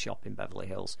jewellery shop in Beverly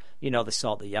Hills. You know, the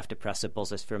sort that you have to press a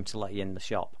buzzer for them to let you in the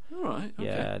shop. All right. Okay.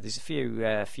 Yeah, there's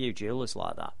a few jewellers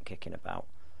like that kicking about.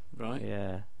 Right.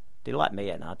 Yeah, they let me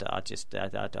in. I don't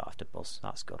have to buzz.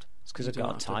 That's good. It's because I've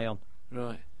got a tie on.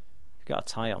 Right. If you've got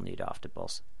a tie on, you don't have to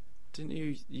buzz. Didn't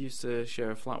you used to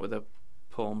share a flat with a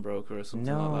pawnbroker or something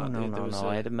No. like that?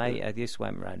 I had a mate. I just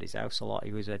went round his house a lot.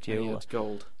 He was a jeweller. He had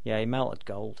gold. Yeah, he melted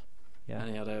gold. Yeah.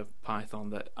 And he had a python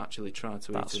that actually tried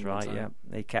to eat him. That's right. Yeah,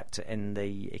 he kept it in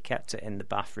the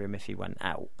bathroom if he went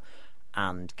out,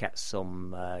 and kept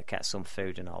some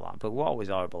food and all that. But what was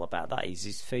horrible about that is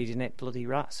he's feeding it bloody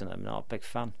rats, and I'm not a big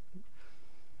fan.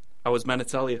 I was meant to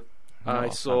tell you. Not I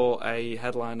a saw a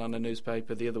headline on a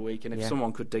newspaper the other week, and if Yeah.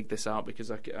 someone could dig this out,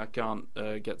 because I can't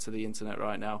get to the internet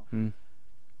right now. Mm.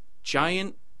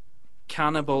 Giant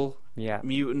cannibal Yeah,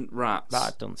 mutant rats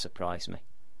that doesn't surprise me.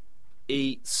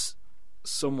 eats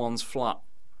someone's flat.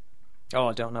 Oh,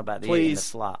 I don't know about the eating the Please,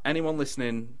 flat. anyone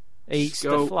listening, Eats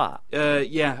go, the flat.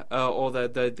 or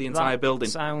the entire That building.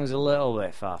 sounds a little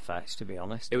bit far-fetched, to be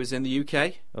honest. It was in the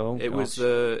UK. Oh, It was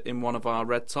gosh. in one of our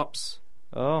red tops.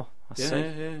 Oh, I Yeah, see.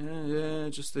 yeah.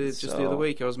 Just the So- other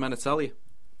week, I was meant to tell you.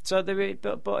 So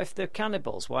but if they're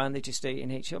cannibals, why aren't they just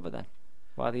eating each other then?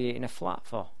 Why are they eating a flat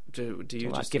for? Do you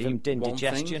Like just give eat them one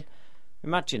indigestion? thing?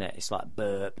 Imagine it. It's like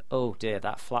burp. Oh dear,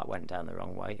 that flat went down the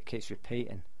wrong way. It keeps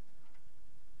repeating.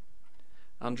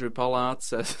 Andrew Pollard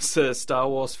says Star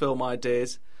Wars film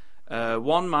ideas.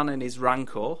 One man in his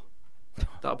Rancor.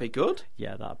 That'd be good.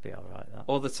 Yeah, that'd be all right. That.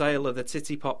 Or the tale of the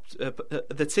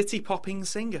titty popping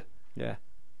singer. Yeah.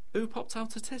 Who popped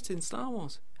out a tit in Star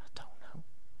Wars? I don't know.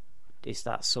 Is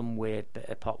that some weird bit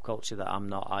of pop culture that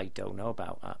I don't know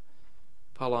about? That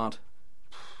Pollard.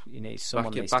 you need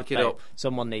someone back it up.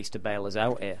 Someone needs to bail us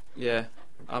out here. Yeah,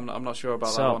 I'm not sure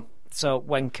about that one. So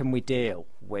when can we deal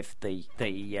with the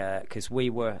because we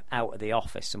were out of the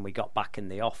office and we got back in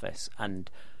the office and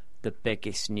the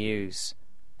biggest news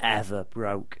ever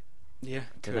broke. Yeah,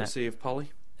 Didn't courtesy of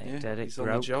Polly. It did. It he's broke.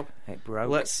 on the job. It broke.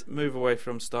 Let's move away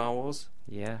from Star Wars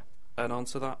Yeah. and on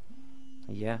to that.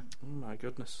 Yeah. Oh my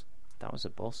goodness. That was a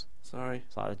buzz. Sorry.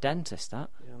 It's like the dentist. That.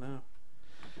 Yeah, I know.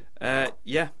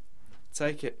 Yeah,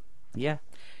 take it. Yeah.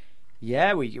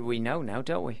 Yeah, we know now,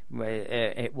 don't we?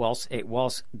 It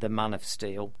was the Man of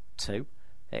Steel 2.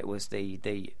 It was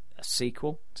the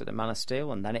sequel to the Man of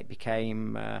Steel, and then it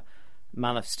became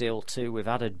Man of Steel 2 with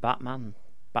added Batman,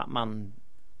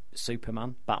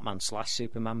 Superman,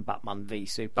 Batman/Superman, Batman v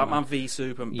Superman. Batman v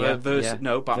Superman. Yeah,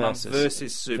 Batman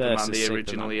versus Superman. versus They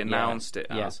originally Superman. announced it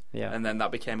as, Yeah. and then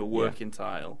that became a working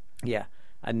title. Yeah,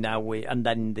 and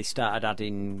then they started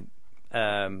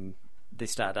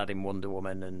adding Wonder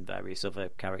Woman and various other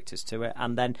characters to it,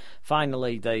 and then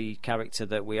finally the character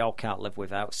that we all can't live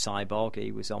without, Cyborg,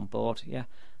 he was on board. Yeah.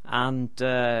 And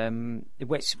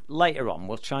which later on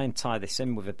we'll try and tie this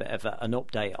in with a bit of an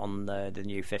update on the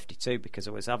New 52, because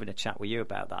I was having a chat with you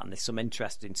about that, and there's some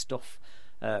interesting stuff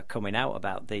coming out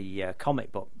about the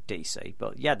comic book DC,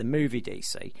 but yeah, the movie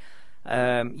DC.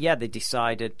 They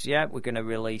decided, we're going to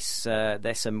release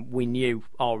this, and we knew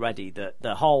already that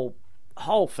the whole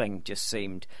thing just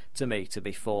seemed to me to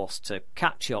be forced to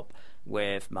catch up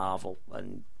with Marvel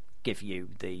and give you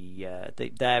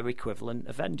their equivalent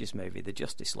Avengers movie, the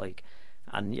Justice League,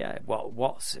 and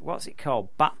what's it called?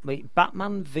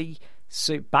 Batman v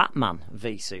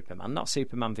Superman, not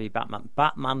Superman v Batman.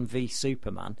 Batman v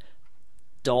Superman,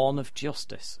 Dawn of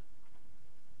Justice.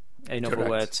 In other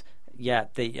words,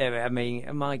 I mean,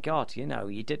 oh my God, you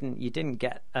didn't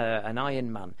get an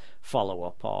Iron Man follow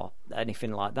up or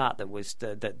anything like that. That was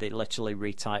that they literally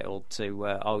retitled to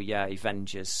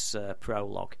Avengers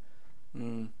Prologue.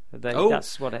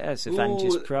 That's what it is,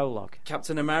 Avengers Prologue.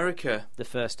 Captain America, the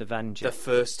first Avenger.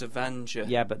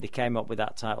 Yeah, but they came up with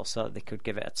that title so that they could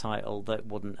give it a title that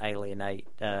wouldn't alienate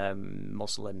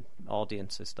Muslim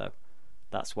audiences, though.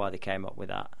 That's why they came up with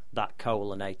that. That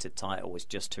colonized title was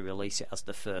just to release it as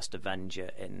the first Avenger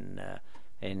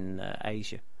in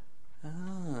Asia.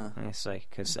 Ah, I see,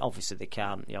 because obviously they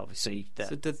can't. Obviously,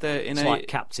 So did they it's like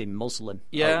Captain Muslim.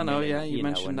 Yeah, I know. opening, Yeah, you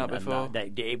mentioned that before.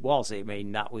 It was. I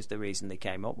mean, that was the reason they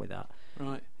came up with that.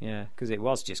 Right. Yeah, because it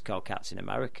was just called Captain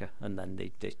America, and then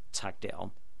they tagged it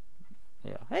on.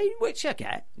 Yeah, hey, which I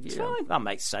get. It's fine. That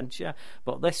makes sense. Yeah,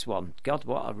 but this one, God,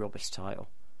 what a rubbish title.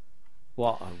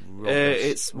 What a rubbish.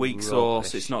 It's weak rubbish.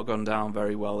 sauce. It's not gone down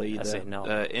very well either. Has it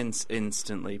not?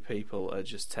 Instantly, people are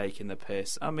just taking the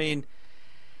piss. I mean,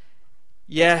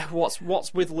 yeah. What's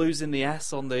with losing the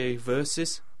S on the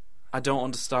verses? I don't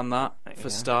understand that. For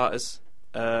starters,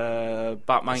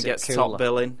 Batman gets cooler? top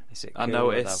billing. Is it I cooler,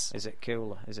 notice. though? Is it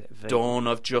cooler? Is it Dawn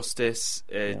of Justice?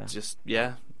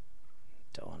 Yeah.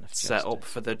 Dawn of Set Justice. up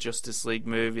for the Justice League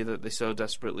movie that they so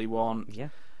desperately want. Yeah.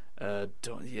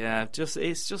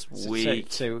 It's just It's weak.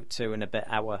 Two and a bit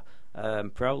hour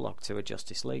prologue to a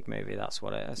Justice League movie. That's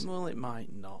what it is. Well, it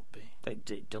might not be.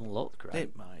 It doesn't look great.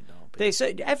 It might not be.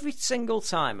 Every single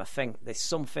time I think there's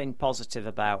something positive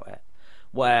about it,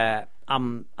 where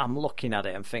I'm looking at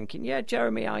it and thinking, yeah,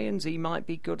 Jeremy Irons, he might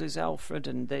be good as Alfred,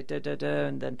 and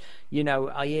and then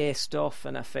I hear stuff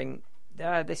and I think,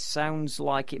 this sounds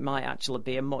like it might actually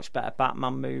be a much better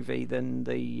Batman movie than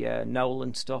the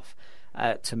Nolan stuff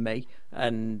to me,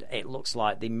 and it looks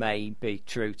like they may be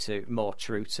more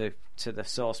true to the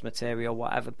source material,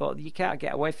 whatever. But you can't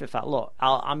get away from the fact. Look,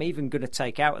 I'm even going to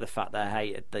take out the fact that I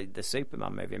hated the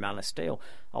Superman movie, Man of Steel.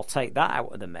 I'll take that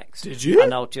out of the mix. Did you?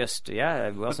 And I'll just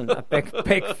I wasn't a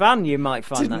big fan. You might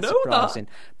find Didn't that know surprising,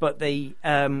 that. but the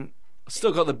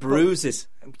Still got the bruises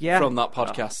from that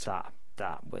podcast.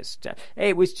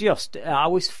 It was just I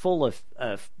was full of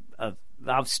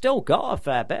I've still got a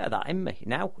fair bit of that in me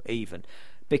now, even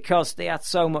because they had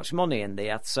so much money and they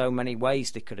had so many ways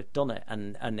they could have done it,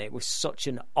 and it was such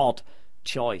an odd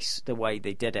choice the way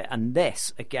they did it. And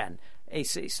this again,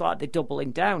 it's like they're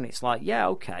doubling down. It's like, yeah,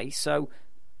 okay, so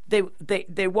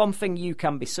the one thing you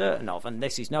can be certain of, and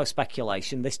this is no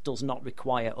speculation, this does not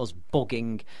require us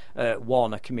bugging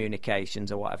Warner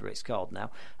Communications or whatever it's called now.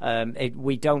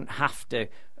 We don't have to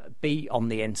be on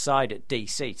the inside at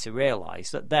DC to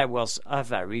realise that there was a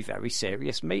very, very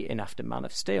serious meeting after Man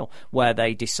of Steel where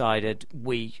they decided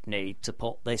we need to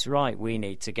put this right, we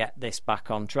need to get this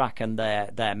back on track, and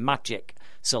their magic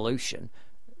solution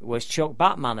was chuck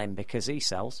Batman in because he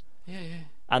sells. Yeah.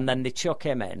 And then they chuck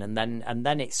him in, and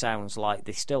then it sounds like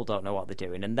they still don't know what they're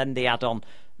doing. And then they add on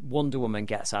Wonder Woman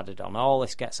gets added on, all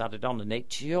this gets added on, and it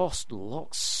just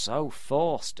looks so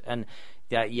forced. And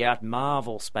you had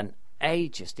Marvel spent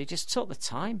ages. They just took the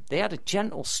time. They had a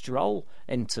gentle stroll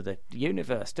into the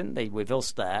universe, didn't they? With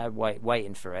us there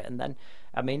waiting for it. And then,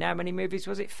 I mean, how many movies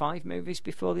was it? 5 movies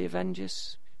before the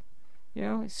Avengers.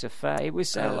 It's a fair. It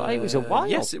was a while.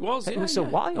 Yes, it was. It was a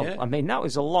while. Yeah. I mean, that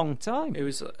was a long time. It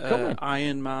was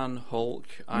Iron Man, Hulk,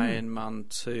 Iron Man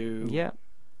 2, Yeah.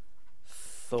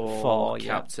 Thor,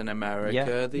 Captain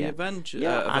America, the Avengers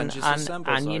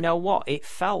Assemble. And you know what? It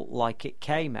felt like it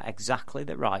came at exactly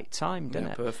the right time,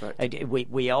 didn't it? Perfect.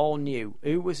 We all knew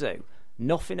who was who.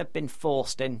 Nothing had been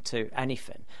forced into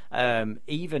anything.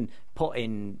 Even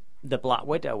putting the Black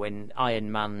Widow in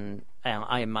Iron Man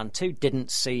 2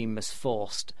 didn't seem as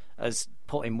forced as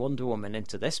putting Wonder Woman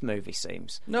into this movie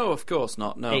seems. No, of course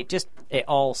not. No, it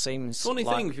all seems funny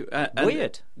like thing.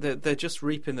 Weird. They're just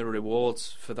reaping the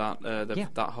rewards for that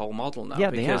that whole model now. Yeah,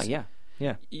 because they are.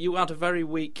 Yeah. You had a very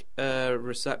weak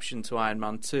reception to Iron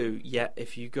Man 2. Yet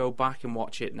if you go back and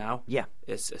watch it now,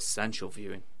 it's essential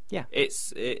viewing. Yeah,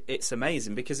 it's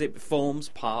amazing because it forms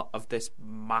part of this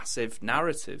massive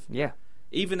narrative. Yeah.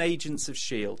 Even Agents of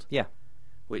S.H.I.E.L.D.,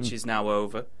 which is now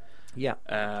over. Yeah.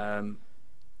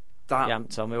 You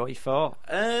haven't told me what you thought.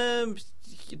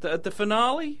 The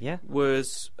finale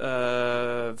was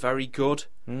very good.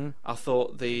 I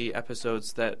thought the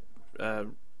episodes that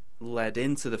led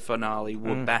into the finale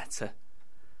were better.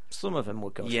 Some of them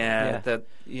were good. That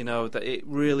it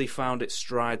really found its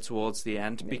stride towards the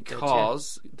end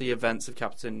because the events of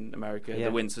Captain America,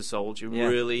 the Winter Soldier,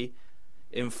 really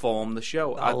inform the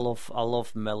show. I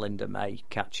love Melinda May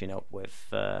catching up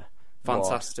with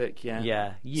fantastic. Ward.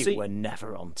 Yeah. You were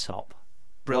never on top.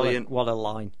 Brilliant. What a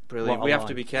line. Brilliant. We have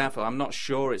to be careful. I'm not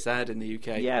sure it's aired in the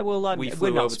UK. Yeah, well, we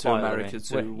flew over to America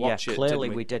to watch it. Clearly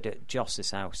didn't we did at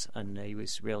Joss's house, and he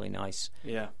was really nice.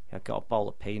 Yeah. I got a bowl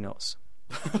of peanuts.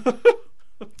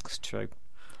 It's true.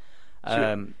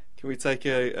 Can we take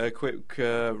a quick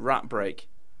rap break?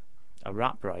 A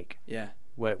rap break? Yeah.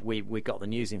 Where we got the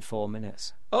news in 4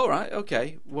 minutes. Oh, right,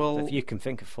 okay. Well, if you can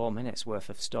think of 4 minutes worth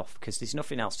of stuff, because there's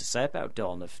nothing else to say about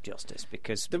Dawn of Justice,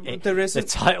 because there isn't. The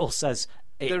title says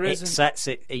it sets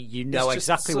it. You know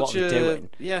exactly what they're doing.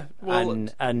 Yeah, well,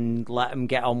 and let them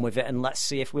get on with it, and let's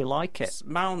see if we like it.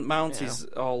 Mounty's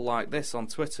all like this on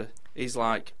Twitter. He's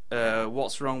like,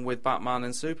 "What's wrong with Batman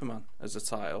and Superman as a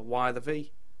title? Why the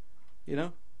V?" You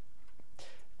know.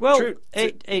 Well, true.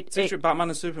 Batman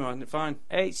and Superman, fine.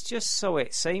 It's just so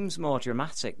it seems more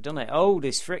dramatic, doesn't it? Oh,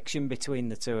 there's friction between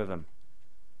the two of them.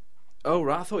 Oh,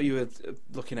 right. I thought you were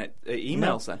looking at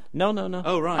emails then. No.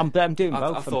 Oh, right. I'm doing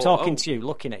both. I'm talking to you,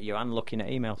 looking at you, and looking at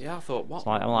emails. Yeah, I thought what?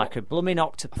 I'm like a blooming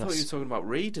octopus. I thought you were talking about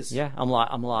readers. Yeah, I'm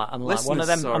like one of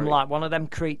them. Sorry. I'm like one of them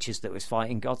creatures that was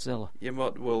fighting Godzilla. Yeah,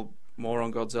 well, more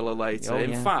on Godzilla later. Oh,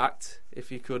 in fact,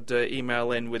 if you could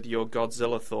email in with your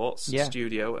Godzilla thoughts,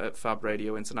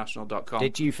 studio@fabradiointernational.com.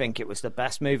 Did you think it was the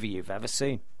best movie you've ever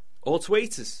seen? Or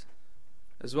tweet us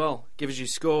as well. Give us your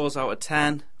scores out of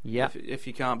 10. Yeah. If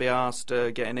you can't be asked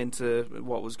getting into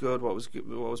what was good, what was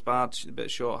bad, a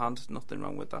bit shorthand. Nothing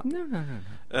wrong with that. No.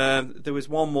 There was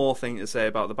one more thing to say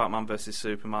about the Batman vs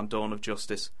Superman: Dawn of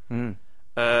Justice.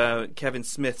 Kevin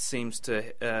Smith seems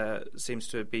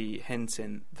to be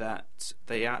hinting that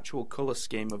the actual colour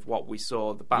scheme of what we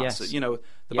saw, the batsuit,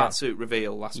 the batsuit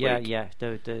reveal last week. Yeah,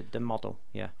 the model,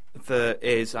 there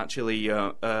is actually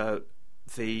the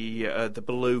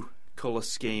blue colour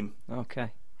scheme.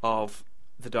 Okay. Of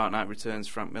the Dark Knight Returns,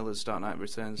 Frank Miller's Dark Knight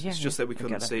Returns. It's just that we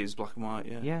couldn't see it was black and white.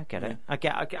 I get it.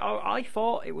 I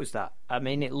thought it was that. I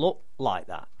mean, it looked like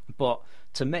that, but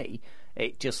to me,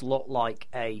 it just looked like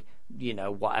a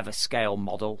whatever scale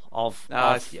model of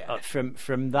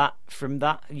from that.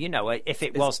 If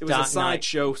it was a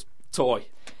sideshow toy.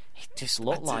 It just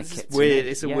looked like it. Weird.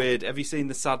 It's a weird. Have you seen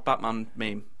the sad Batman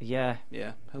meme? Yeah.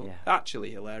 Actually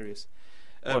hilarious.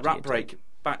 Rat break.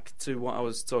 Back to what I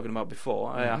was talking about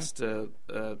before. I asked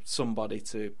somebody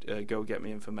to go get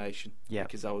me information. Yeah.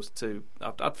 Because I was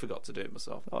I'd forgot to do it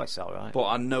myself. Oh, it's all right. But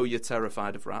I know you're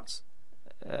terrified of rats.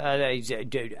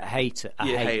 Dude, I hate it. I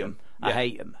hate them. Yeah. I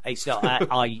hate them. It's not.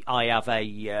 I have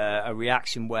a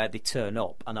reaction where they turn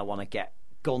up, and I want to get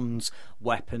guns,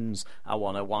 weapons. I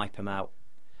want to wipe them out.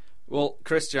 Well,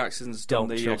 Chris Jackson's done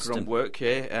the grunt work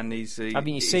here, and he's.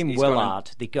 You've seen Willard.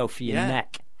 They go for your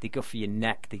neck. They go for your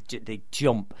neck. They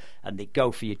jump and they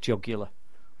go for your jugular.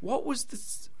 What was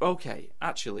this? Okay,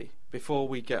 actually, before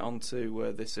we get on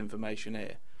to this information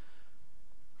here,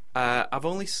 I've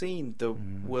only seen the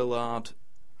Willard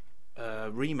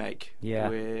remake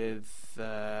with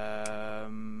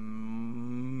I've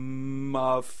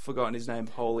forgotten his name.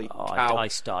 Holy cow!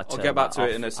 I'll get back to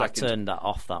it in a second. I turned that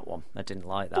off. That one. I didn't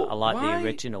like that. I like the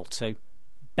original too.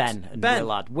 Ben and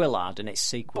Willard and its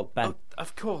sequel, Ben. Oh,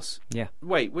 of course. Yeah.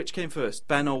 Wait, which came first,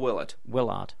 Ben or Willard?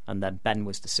 Willard, and then Ben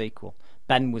was the sequel.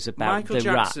 Ben was about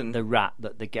the rat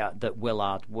that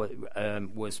Willard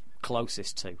was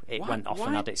closest to. It went off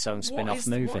and had its own spin-off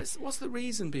movie. What's the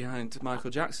reason behind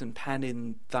Michael Jackson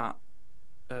penning that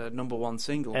 #1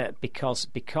 single? Because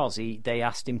they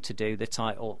asked him to do the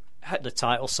title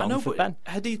song for Ben.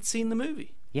 Had he seen the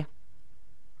movie? Yeah.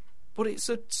 But it's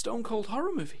a stone cold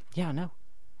horror movie. Yeah, I know.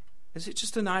 Is it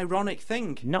just an ironic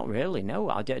thing? Not really, no.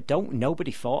 I don't.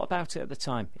 Nobody thought about it at the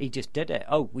time. He just did it.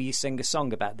 Oh, will you sing a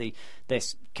song about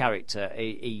this character?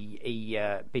 He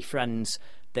befriends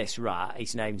this rat.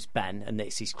 His name's Ben, and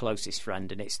it's his closest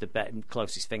friend, and it's the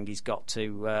closest thing he's got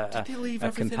to did he leave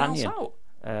everything companion. else out?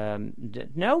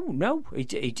 No.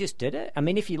 He just did it. I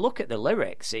mean, if you look at the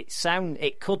lyrics,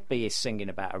 it could be he's singing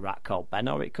about a rat called Ben,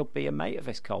 or it could be a mate of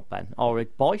his called Ben, or a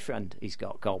boyfriend he's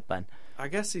got called Ben. I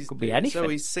guess could be anything. So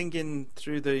he's singing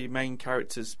through the main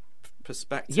character's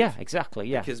perspective. Yeah, exactly.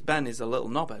 Yeah, because Ben is a little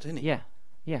knobhead, isn't he?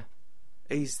 Yeah.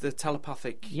 He's the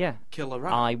telepathic killer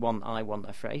rat. I want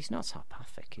a phrase. He's not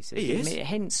telepathic. He is. It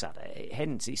hints at it. It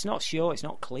hints. It's not sure. It's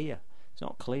not clear.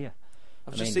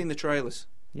 I've just seen the trailers.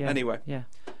 Yeah. Anyway. Yeah.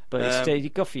 But you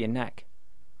go for your neck.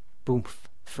 Boom.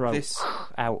 Throat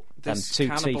out. This two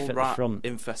teeth at rat the front.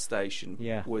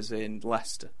 Infestation was in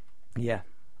Leicester. Yeah.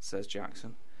 Says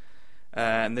Jackson.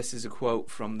 And this is a quote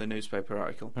from the newspaper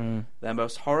article. Their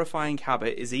most horrifying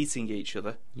habit is eating each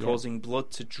other, causing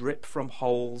blood to drip from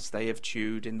holes they have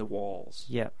chewed in the walls.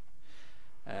 Yeah.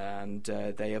 And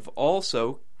they have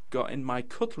also got in my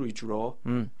cutlery drawer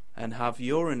and have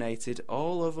urinated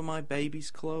all over my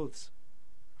baby's clothes.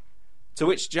 To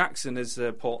which Jackson has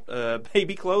put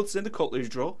baby clothes in the cutlery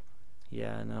drawer.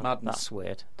 Yeah, no, Madness. That's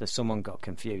weird. Someone got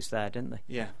confused there, didn't they?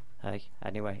 Yeah. Hey,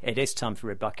 anyway, it is time for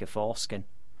Rebecca Forster,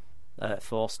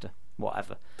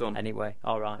 whatever. Done. Anyway,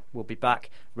 all right, we'll be back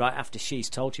right after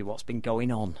she's told you what's been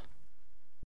going on.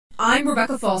 I'm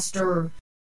Rebecca Foster,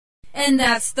 and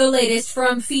that's the latest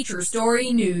from Feature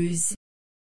Story News.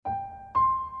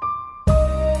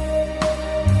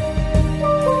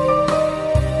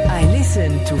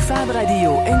 Listen to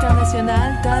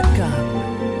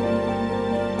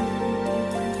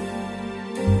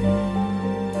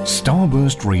FabRadioInternational.com.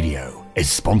 Starburst Radio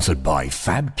is sponsored by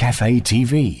Fab Cafe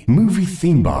TV, movie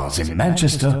theme bars in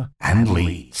Manchester and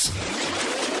Leeds.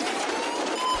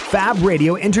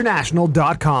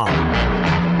 FabRadioInternational.com.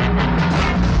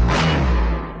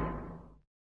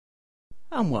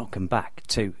 And welcome back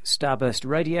to Starburst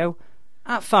Radio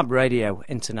at Fab Radio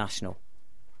International.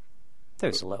 There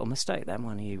was a little mistake then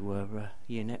when you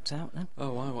nipped out then.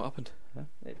 Oh, why? What happened?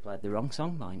 It played the wrong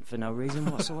song line for no reason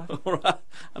whatsoever. All right.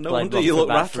 No Played wonder one you for look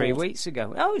about rattled. 3 weeks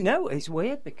ago. Oh no, it's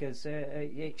weird because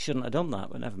it shouldn't have done that,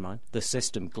 but never mind. The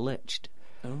system glitched.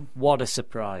 Oh. What a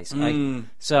surprise! Eh?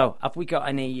 So, have we got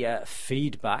any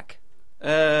feedback?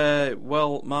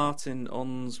 Well, Martin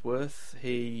Unsworth,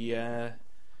 he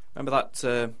remember that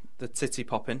the titty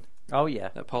popping Oh yeah,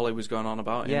 that Polly was going on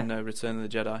about in Return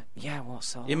of the Jedi. yeah.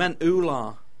 What's that? He meant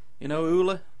Ular. You know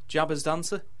Ula, Jabba's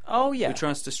dancer, Oh yeah. who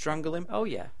tries to strangle him. Oh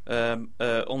yeah.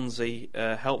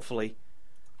 Unzi helpfully,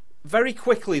 very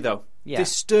quickly though, Yeah.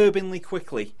 disturbingly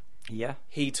quickly. Yeah.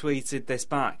 He tweeted this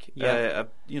back. Yeah.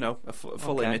 A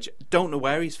full Okay. image. Don't know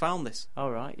where he's found this.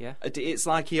 All right. Yeah. It's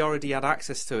like he already had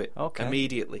access to it Okay.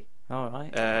 immediately. All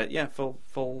right.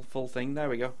 Full thing. There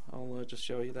we go. I'll just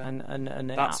show you there. and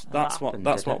That's happened,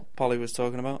 what did it? Polly was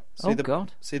talking about. Oh,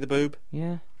 God. See the boob?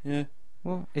 Yeah. Yeah.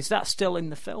 Well, is that still in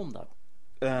the film though,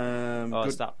 or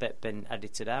has Good. that bit been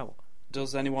edited out?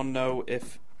 Does anyone know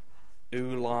if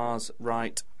Ular's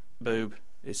right boob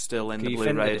is still in the You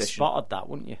think Blu-ray they'd have edition? spotted that,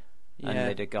 wouldn't you? And Yeah.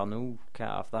 they'd have gone, "Ooh,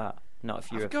 can't have that." Not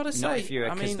if you're. I've gotta not say, if you're,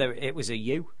 I because mean- it was a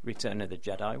U, Return of the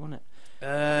Jedi, wasn't it?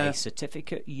 A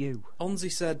certificate U.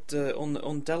 Unzi said,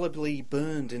 "Undelibly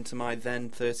burned into my then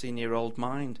 13-year-old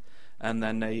mind," and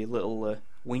then a little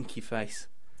winky face.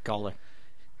 Golly.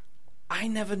 I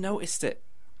never noticed it.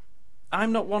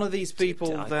 I'm not one of these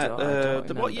people I that. don't What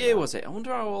remember year that. was it? I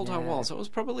wonder how old I Yeah. was. I was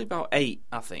probably about 8,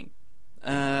 I think,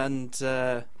 and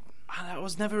I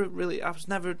was never really. I was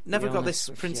never got honest this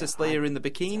with Princess you, Leia in the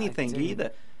bikini I thing didn't.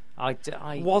 either. I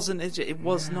It wasn't. It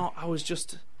was not. I was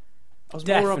just. I was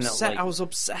Definitely. more upset. I was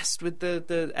obsessed with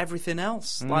the everything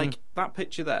else. Like that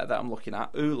picture there that I'm looking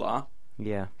at, Ular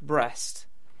yeah. breast.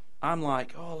 I'm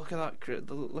like, oh, look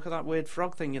at that weird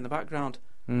frog thing in the background.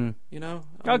 You know,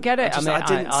 I get it. I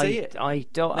didn't see it. I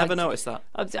don't. Never noticed that.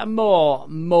 I'm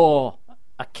more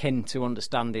akin to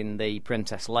understanding the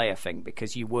Princess Leia thing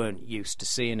because you weren't used to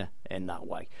seeing her in that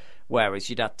way. Whereas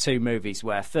you'd had 2 movies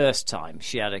where first time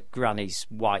she had a granny's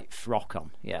white frock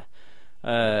on, yeah.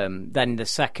 Then the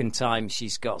second time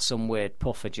she's got some weird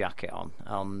puffer jacket on,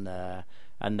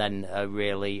 and then a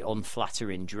really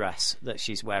unflattering dress that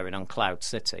she's wearing on Cloud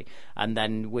City. And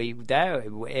then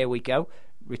here we go,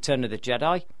 Return of the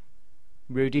Jedi,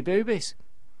 Rudy Boobies.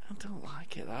 I don't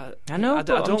like it. I know, I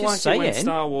but I'm don't just like it when saying.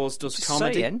 Star Wars does Just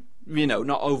comedy. saying. You know,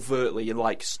 not overtly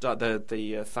like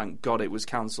the thank God it was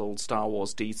cancelled Star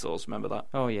Wars Detours. Remember that?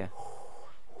 Oh yeah.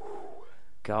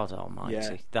 God Almighty,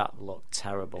 Yeah. that looked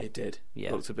terrible. It did.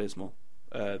 Yeah. Looked abysmal.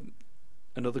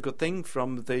 Another good thing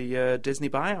from the Disney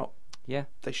buyout. Yeah,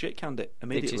 They shit canned it they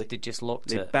immediately. just looked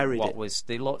They at buried what it. was.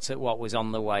 They looked at what was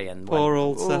on the way and Poor went,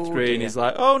 old Seth "Oh, Green. dear." He's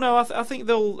like, oh no, I think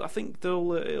they'll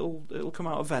it'll come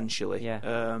out eventually.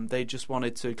 Yeah. They just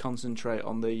wanted to concentrate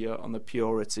on the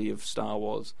purity of Star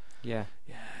Wars. Yeah.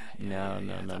 No.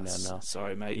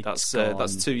 Sorry, mate. It's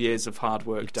That's gone. 2 years of hard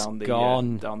work It's down the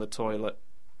gone. down the toilet.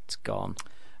 It's gone.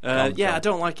 Yeah, gone. I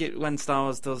don't like it when Star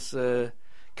Wars does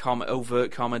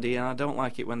overt comedy, and I don't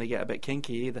like it when they get a bit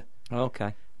kinky either.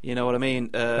 Okay. You know what I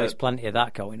mean? There's plenty of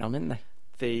that going on, isn't there?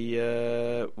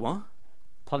 The what?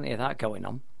 Plenty of that going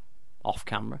on, off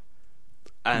camera.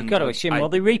 And You've got to assume. Well,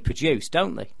 they reproduce,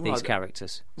 don't they? Well, These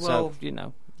characters. well, so you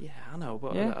know. yeah, I know,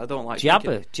 but Yeah. I don't like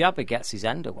thinking- Jabba gets his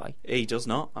end away. He does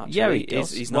not. Actually. Yeah, he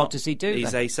does. He's What not. does he do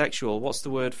He's then? asexual. What's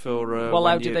the word for? Well,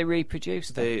 when how do they reproduce?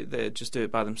 Then? They just do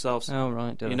it by themselves. Oh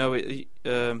right. Do You they?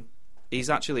 know, he's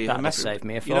actually a That'd have hermaphrodite. saved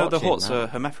me a You know, the fortune, Hutts that. are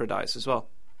hermaphrodites as well.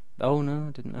 Oh no,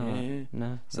 I didn't know. Yeah. That.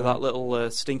 No. So right. that little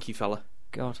stinky fella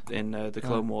God. in the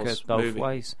Clone Wars Goes both movie,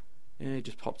 ways. yeah, he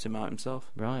just popped him out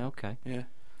himself. Right. Okay. Yeah.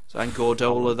 So and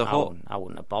Gordola the Hutt. I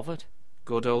wouldn't have bothered.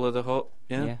 Gordola the Hutt.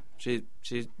 Yeah. Yeah.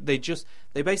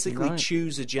 They basically Right.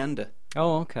 choose a gender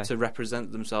Oh, okay. to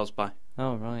represent themselves by.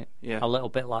 Oh, right. Yeah. A little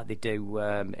bit like they do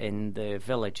in the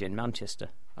village in Manchester,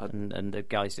 and the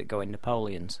guys that go in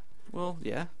Napoleons, Well,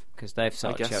 yeah. because they've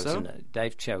sort of guess so. chosen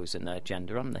they've chosen their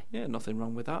gender, haven't they? Yeah, nothing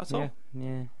wrong with that at Yeah, all.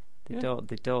 yeah. They Yeah.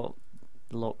 don't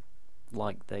look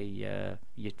like they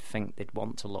you'd think they'd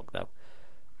want to look though.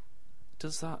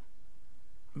 Does that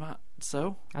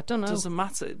So? I don't know. Doesn't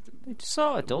matter. It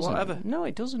sort of doesn't. Whatever. No,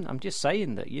 it doesn't. I'm just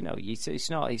saying that,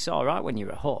 it's all right when you're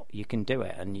a hut. You can do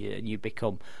it and you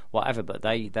become whatever, but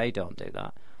they don't do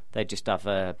that. They just have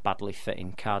a badly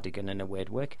fitting cardigan and a weird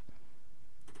wig.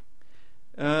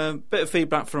 Bit of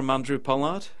feedback from Andrew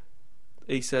Pollard.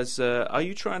 He says, are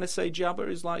you trying to say Jabba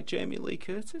is like Jamie Lee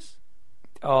Curtis?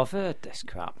 Oh, I've heard this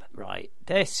crap, right?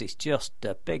 This is just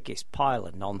the biggest pile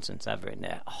of nonsense ever in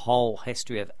the whole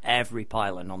history of every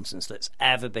pile of nonsense that's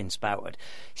ever been spouted.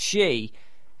 She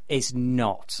is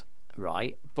not,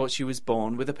 right? But she was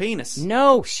born with a penis.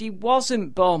 No, she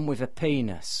wasn't born with a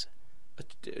penis.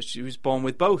 She was born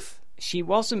with both. She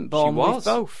wasn't born with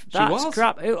both. That's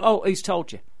crap. Who's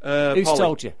told you? Who's Polly.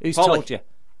 told you? Who's Polly. told you?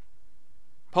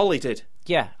 Polly did.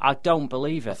 Yeah, I don't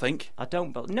believe it. I think. I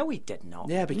don't believe. No, he did not.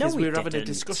 Yeah, because we were having a didn't.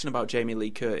 discussion about Jamie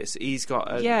Lee Curtis. He's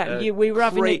got we were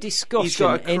having a discussion. He's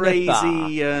got a crazy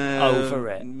in a bar over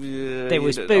it. There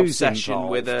was booze obsession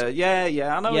involved. with a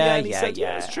I know. And he said,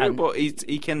 it's true, but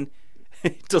he can.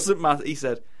 It doesn't matter. He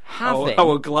said, I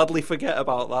will gladly forget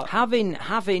about that.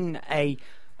 Having a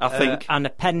I think an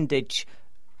appendage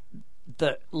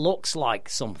that looks like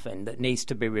something that needs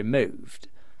to be removed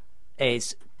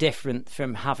is different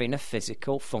from having a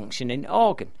physical functioning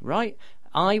organ, right?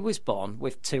 I was born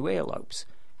with 2 earlobes,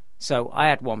 so I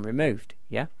had one removed,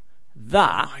 yeah?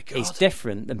 That is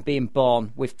different than being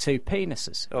born with 2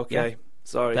 penises. Okay, yeah?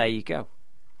 Sorry. There you go.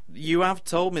 You have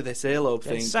told me this earlobe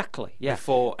thing exactly, yeah.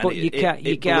 before, and but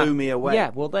it blew me away.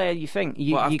 Yeah, well, there you think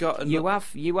you have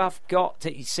got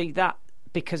to see that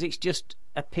because it's just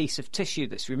a piece of tissue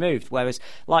that's removed. Whereas,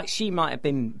 like, she might have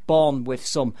been born with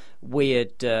some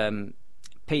weird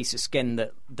piece of skin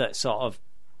that sort of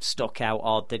stuck out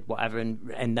or did whatever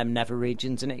in them nether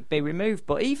regions, and it'd be removed.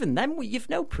 But even then, you've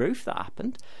no proof that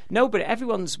happened. Nobody,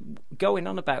 everyone's going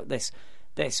on about this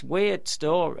weird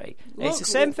story. Look, it's the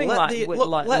same thing like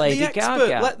Lady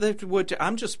Gaga.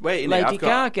 I'm just waiting. Lady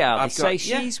Gaga. They say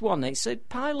she's one. It's a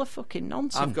pile of fucking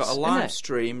nonsense. I've got a live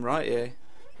stream right here.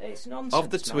 It's nonsense.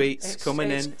 Of the tweets coming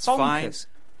in. It's fine.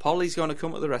 Polly's going to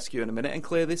come to the rescue in a minute and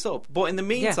clear this up. But in the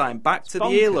meantime, back to the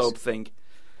earlobe thing.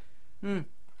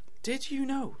 Did you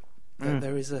know that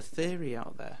there is a theory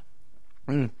out there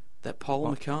that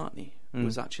Paul McCartney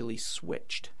was actually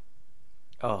switched?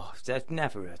 Oh, I've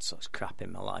never heard such crap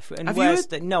in my life. And have you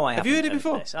heard, no, I haven't. Have you heard it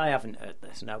before? This. I haven't heard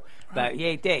this. No, but yeah,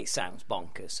 it sounds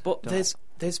bonkers. But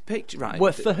there's picture right.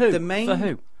 Well, for who? For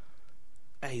who?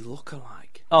 A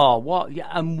lookalike. Oh, what? Yeah,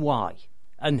 and why?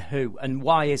 And who? And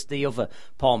why is the other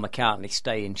Paul McCartney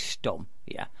staying stum?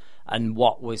 Yeah. And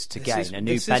what was to gain? And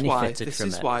who benefited from it? This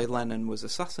is why Lennon was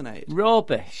assassinated.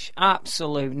 Rubbish.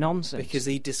 Absolute nonsense. Because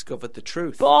he discovered the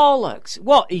truth. Bollocks.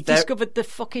 What? He discovered the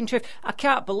fucking truth. I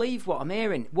can't believe what I'm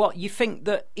hearing. What, you think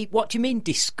that... what do you mean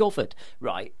discovered?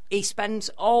 Right. He spends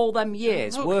all them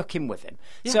years working with him.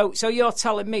 Yeah. So you're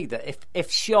telling me that if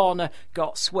Shauna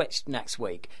got switched next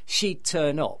week, she'd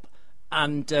turn up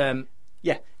and...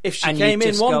 yeah, if she came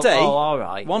in one day, all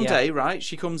right, one day, right,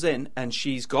 she comes in and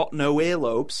she's got no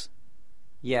earlobes.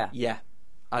 Yeah.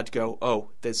 I'd go, oh,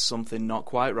 there's something not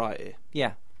quite right here.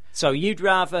 Yeah. So you'd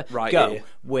rather go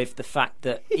with the fact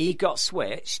that he got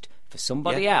switched for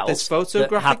somebody else. There's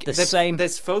photographic,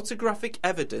 there's photographic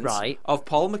evidence of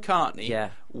Paul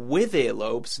McCartney with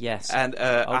earlobes. Yes. And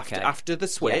after the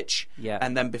switch,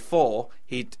 and then before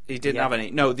he didn't have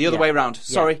any. No, the other way around.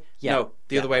 Sorry. No,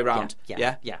 the other way around.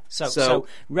 Yeah. So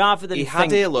rather than he had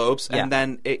earlobes, and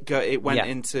then it went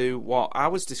into what I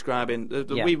was describing.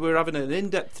 We were having an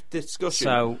in-depth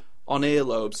discussion on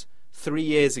earlobes 3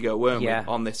 years ago, weren't we,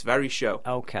 on this very show?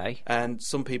 Okay. And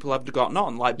some people have gotten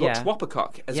on, like Butch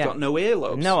Wappercock has got no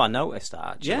earlobes. No, I noticed that,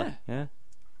 actually. Yeah.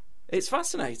 It's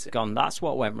fascinating. That's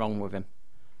what went wrong with him.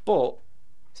 But...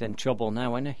 he's in trouble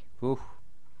now, isn't he? Ooh.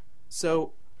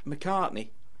 So, McCartney...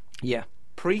 yeah.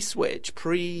 Pre-switch,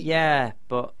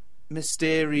 but...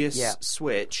 mysterious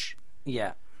switch...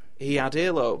 yeah. He had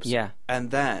earlobes. Yeah.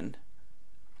 And then,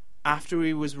 after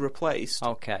he was replaced...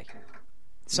 okay.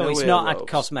 So he's not had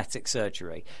cosmetic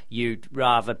surgery. You'd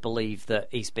rather believe that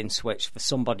he's been switched for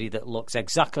somebody that looks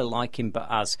exactly like him but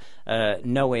has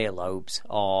no earlobes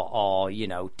or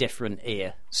different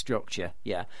ear structure,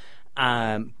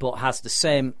 but has the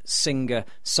same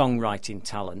singer-songwriting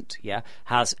talent,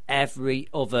 has every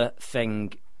other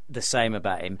thing the same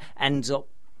about him, ends up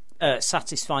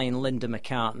satisfying Linda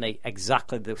McCartney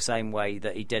exactly the same way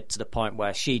that he did, to the point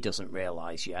where she doesn't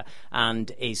realise yet,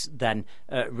 and is then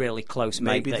really close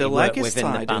mate Maybe that the he leg worked is with in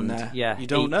the tied band. in there. Yeah, You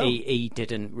don't know. He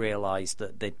didn't realise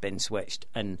that they'd been switched,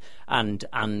 and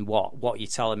what you're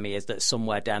telling me is that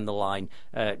somewhere down the line,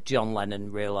 John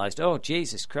Lennon realised, oh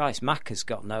Jesus Christ, Mac has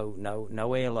got no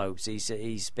earlobes.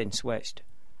 He's been switched,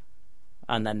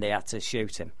 and then they had to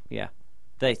shoot him. Yeah.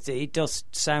 It does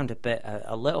sound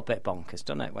a little bit bonkers,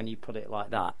 doesn't it, when you put it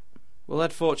like that? Well,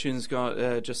 Ed Fortune's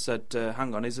got just said,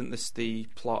 hang on, isn't this the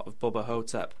plot of Bubba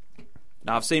Hotep?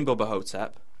 Now, I've seen Bubba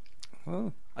Hotep.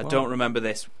 Oh, I don't remember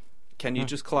this. Can you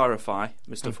just clarify,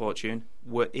 Mr. Fortune,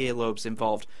 were earlobes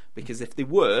involved? Because if they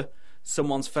were,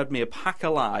 someone's fed me a pack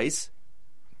of lies,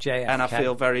 JFK. And I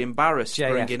feel very embarrassed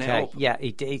bringing it up. Yeah,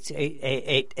 it is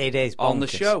bonkers. On the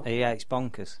show. Yeah, it's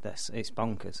bonkers. It's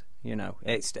bonkers. You know,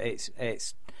 it's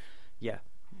yeah.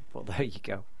 But there you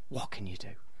go. What can you do?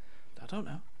 I don't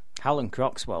know. Helen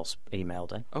Croxwell's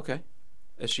emailed in. Okay.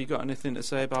 Has she got anything to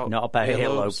say about not about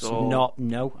earlobes?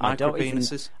 No. I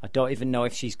don't even know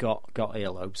if she's got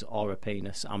earlobes or a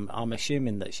penis. I'm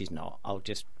assuming that she's not.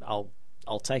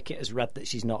 I'll take it as read that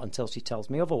she's not until she tells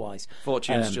me otherwise.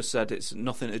 Fortune's just said it's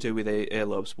nothing to do with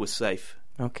earlobes. We're safe.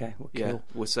 Okay, well, cool. Yeah,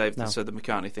 we're safe. No. So the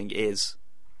McCartney thing is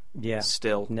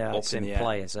still no, up it's in in the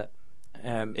play, air. is it?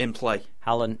 In play.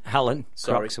 Helen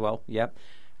Sorry. Croxwell, yep.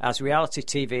 As reality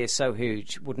TV is so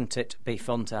huge, wouldn't it be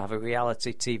fun to have a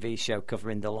reality TV show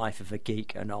covering the life of a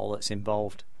geek and all that's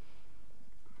involved?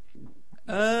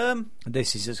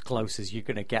 This is as close as you're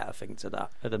going to get, I think, to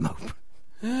that at the moment.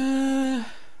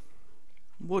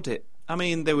 Would it? I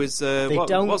mean, there was... they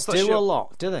don't do a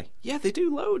lot, do they? Yeah, they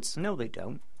do loads. No, they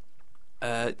don't.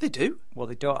 They do. Well,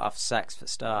 they don't have sex for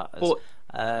starters.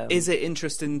 But is it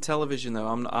interesting television though?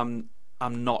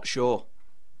 I'm not sure.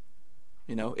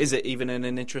 You know, is it even an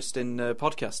interesting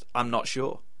podcast? I'm not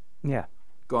sure. Yeah.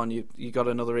 Go on, you got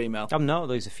another email. No,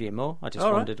 there's a few more. I just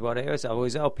wondered what it was. I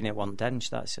was hoping it wasn't Dench.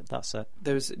 That's it.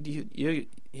 There's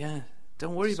yeah.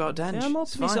 Don't worry about Dench. Yeah, I'm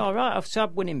hoping he's all right. I've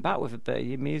started winning back with it, but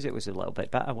your music was a little bit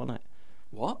better, wasn't it?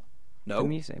 What? No. The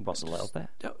music was a little bit.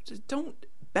 Don't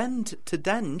bend to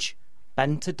Dench.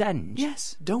 Bend to Dench?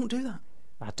 Yes, don't do that.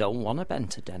 I don't want to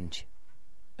bend to Dench.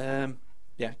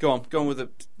 Yeah, go on with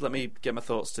it. Let me get my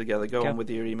thoughts together. Go on with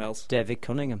your emails. David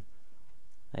Cunningham.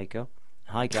 There you go.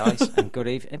 Hi guys, and good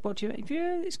evening. What do you?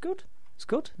 Yeah, it's good. It's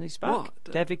good. He's back. What?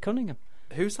 David Cunningham.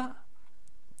 Who's that?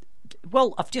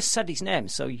 Well, I've just said his name,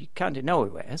 so you kind of know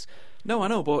who it is. No, I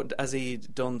know, but has he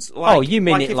done? Like, you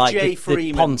mean it like Jay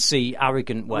the Ponzi,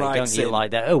 arrogant way, don't you?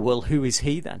 Like that. Oh well, who is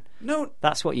he then? No,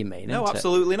 that's what you mean. No, isn't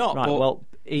absolutely it? not. Right. But... Well,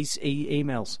 he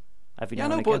emails every now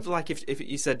and again. But like if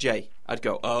you said Jay, I'd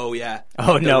go, oh yeah,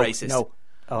 oh the no, racist. No.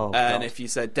 Oh, and God. If you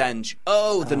said Dench,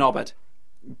 oh the knobhead.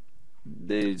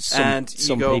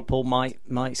 Some people might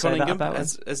say that about him.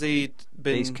 Has he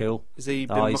been? He's cool. Has he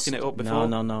been mucking it up before?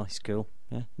 No, he's cool.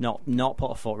 Yeah, not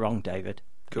put a foot wrong, David.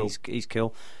 Cool. He's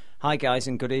cool. Hi guys,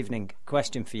 and good evening.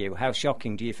 Question for you: how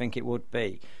shocking do you think it would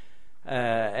be?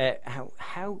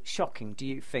 How shocking do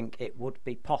you think it would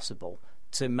be possible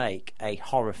to make a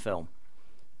horror film?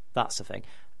 That's the thing.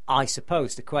 I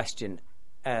suppose the question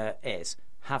is: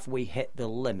 have we hit the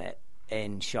limit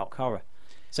in shock horror?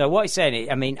 So what he's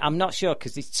saying, I mean, I'm not sure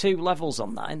because there's two levels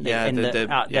on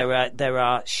that. There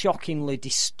are shockingly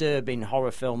disturbing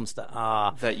horror films that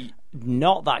are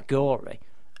not that gory,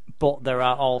 but there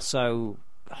are also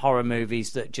horror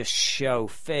movies that just show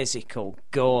physical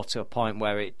gore to a point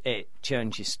where it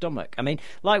churns your stomach. I mean,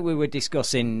 like we were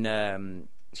discussing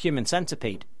Human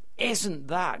Centipede, isn't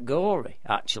that gory,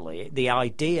 actually? The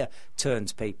idea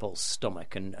turns people's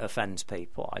stomach and offends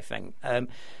people, I think.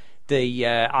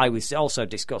 I was also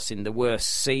discussing the worst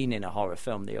scene in a horror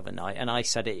film the other night, and I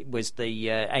said it was the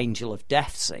Angel of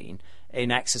Death scene in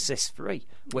Exorcist 3,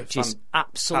 which is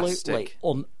absolutely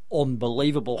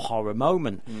unbelievable horror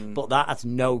moment, but that has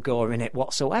no gore in it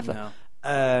whatsoever.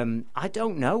 No. I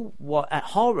don't know what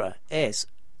horror is.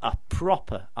 A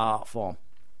proper art form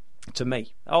to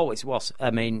me, always was.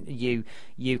 I mean,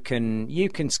 you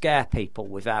can scare people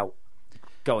without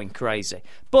going crazy,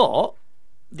 but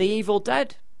The Evil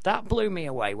Dead, that blew me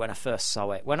away when I first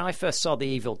saw it. When I first saw The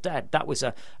Evil Dead, that was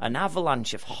an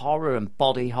avalanche of horror and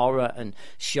body horror and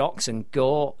shocks and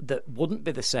gore that wouldn't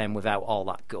be the same without all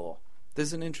that gore.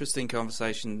 There's an interesting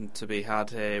conversation to be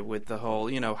had here with the whole,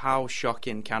 how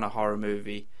shocking can a horror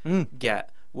movie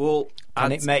get? Well,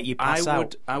 can it make you pass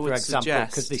out? I would for example,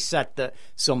 suggest, because they said that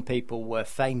some people were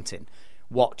fainting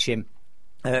watching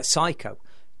Psycho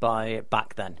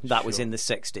back then. That was in the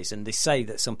 60s, and they say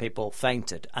that some people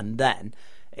fainted, and then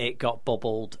it got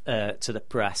bubbled to the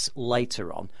press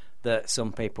later on that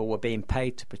some people were being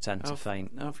paid to pretend to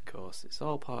faint. Of course, it's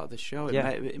all part of the show. Yeah.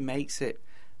 It makes it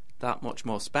that much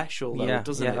more special, though, Yeah,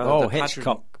 doesn't yeah. it? Oh, The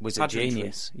Hitchcock was a pageantry.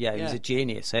 genius. Yeah, he was a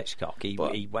genius, Hitchcock.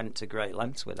 He went to great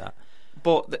lengths with that.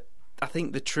 But I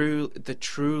think the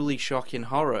truly shocking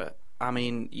horror, I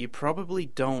mean, you probably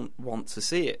don't want to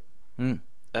see it.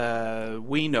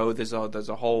 We know there's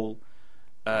a whole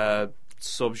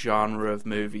subgenre of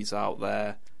movies out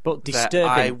there. But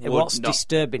disturbing. What's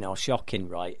disturbing or shocking,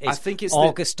 right? I think it's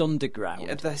August Underground.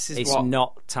 Yeah, this is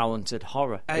not talented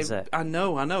horror, is it? I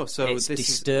know. So it's this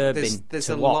disturbing. There's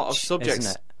to a watch, lot of subjects.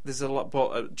 Isn't it? There's a lot,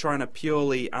 but trying to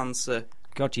purely answer.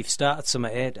 God, you've started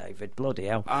something here, David. Bloody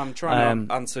hell! I'm trying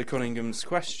to answer Cunningham's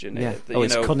question. Yeah. Here,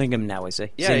 it's Cunningham now, is he?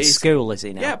 Yeah, he's in school, is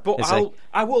he now? Yeah, but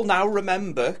I will now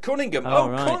remember Cunningham.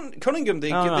 Right. Cunningham,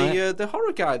 the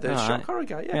horror guy, the shock horror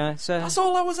guy. Yeah, that's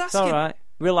all I was asking. It's all right.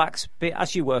 Relax,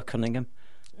 as you were, Cunningham.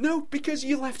 No, because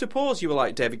you left a pause. You were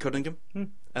like, David Cunningham.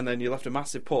 And then you left a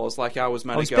massive pause like I was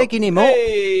meant to go. I was bigging him up.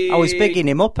 I was bigging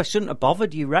him up. I shouldn't have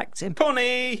bothered. You wrecked him.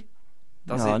 Connie!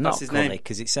 That's his Connie, name.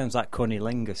 because it sounds like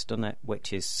Cunnilingus, doesn't it?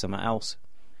 Which is something else.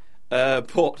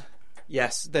 But,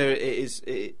 yes, there it is.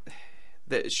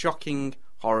 The shocking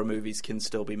horror movies can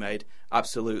still be made,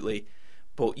 absolutely.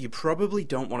 But you probably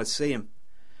don't want to see them.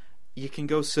 You can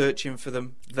go searching for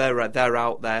them. They're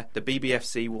out there. The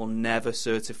BBFC will never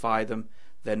certify them.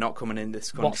 They're not coming in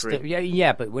this country.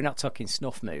 Yeah, but we're not talking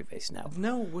snuff movies now.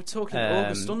 No, we're talking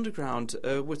August Underground.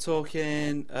 We're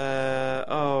talking.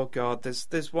 Oh God,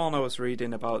 there's one I was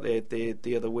reading about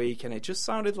the other week, and it just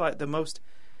sounded like the most.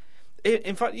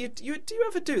 In fact,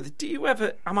 do you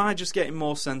ever? Am I just getting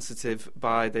more sensitive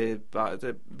by the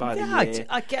year?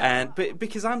 I get. But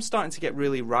because I'm starting to get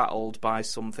really rattled by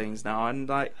some things now, and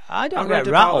like I read get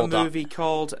about rattled. a movie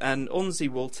called, and Unzi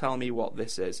will tell me what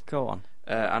this is. Go on.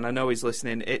 And I know he's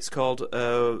listening. It's called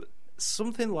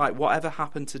something like Whatever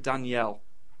Happened to Danielle,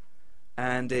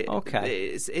 and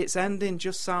its ending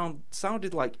just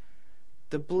sounded like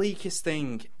the bleakest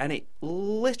thing, and it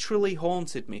literally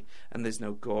haunted me. And there's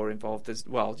no gore involved.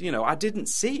 I didn't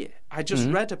see it. I just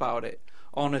read about it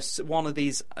on one of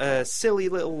these silly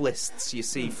little lists you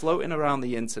see floating around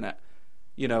the internet.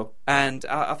 And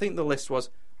I think the list was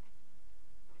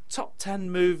top 10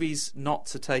 movies not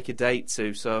to take a date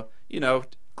to. So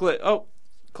click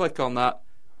on that.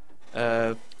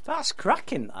 That's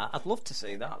cracking. I'd love to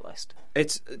see that list.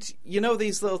 It's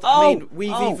these little. I mean,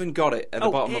 we've even got it at the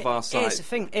bottom of our site. Here's the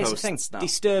thing. Now.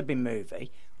 Disturbing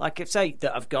movie. Like I say,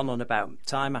 that I've gone on about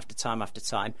time after time after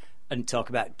time, and talk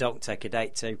about don't take a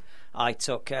date to. I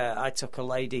took a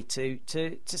lady to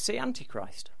see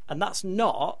Antichrist, and that's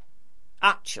not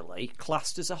actually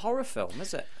classed as a horror film,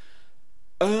 is it?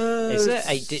 Is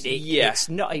it? Yes. It's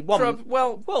not.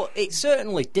 Well, it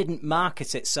certainly didn't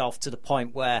market itself to the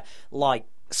point where, like,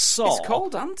 Saw. It's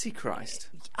called Antichrist.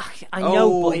 I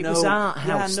know, but it was art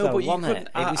house, though, wasn't it?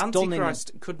 It was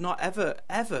Antichrist could not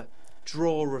ever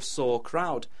draw a Saw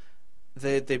crowd.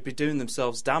 They'd be doing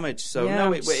themselves damage. So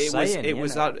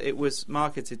it was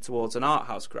marketed towards an art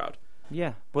house crowd.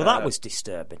 Yeah. Well, that was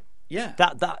disturbing. Yeah.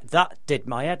 That did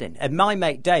my head in. And my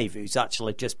mate Dave, who's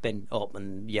actually just been up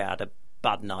and had a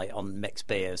bad night on mixed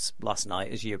beers last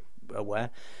night, as you're aware.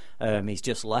 He's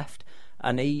just left,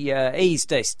 and he's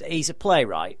a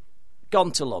playwright,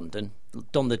 gone to London,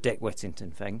 done the Dick Whittington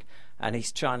thing, and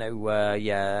he's trying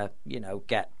to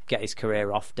get his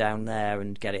career off down there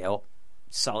and get it up,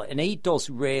 sell it. And he does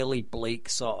really bleak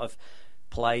sort of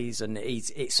plays, and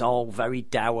it's all very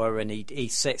dour, and he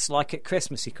sits like at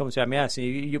Christmas. He comes around my house, and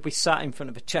you'll be sat in front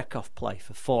of a Chekhov play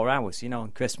for 4 hours,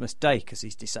 on Christmas Day, because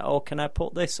he's decided, oh, can I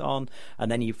put this on? And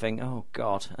then you think, oh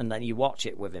God, and then you watch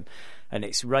it with him, and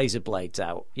it's razor blades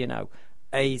out,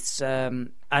 He's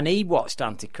and he watched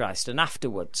Antichrist, and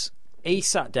afterwards he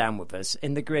sat down with us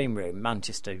in the green room,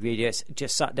 Manchester. Really,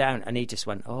 just sat down, and he just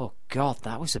went, oh God,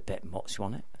 that was a bit much,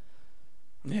 wasn't it?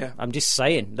 Yeah, I'm just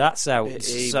saying that's how.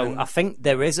 So I think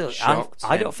there is a.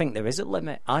 I don't think there is a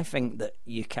limit. I think that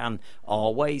you can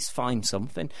always find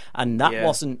something, and that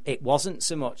wasn't. It wasn't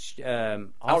so much. I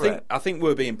think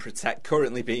we're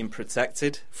currently being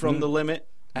protected from the limit,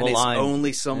 and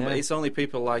it's only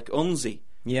people like Unzi.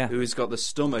 Yeah. Who's got the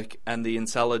stomach and the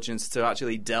intelligence to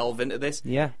actually delve into this.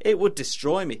 Yeah. It would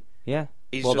destroy me. Yeah.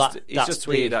 He's just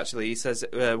tweeted, actually. He says,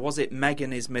 was it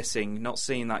Megan is Missing? Not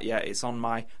seen that yet. It's on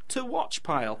my to-watch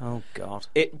pile. Oh, God.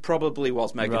 It probably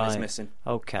was Megan is Missing.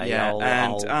 Okay. Yeah, I'll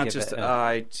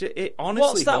it honestly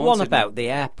What's that one about me. the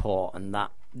airport and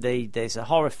that? There's a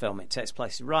horror film. It takes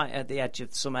place right at the edge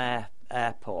of some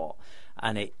airport.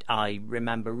 And I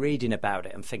remember reading about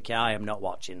it and thinking, I am not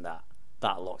watching that.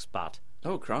 That looks bad.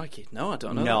 Oh, crikey. No, I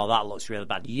don't know. No, that looks really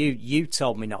bad. You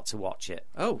told me not to watch it.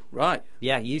 Oh, right.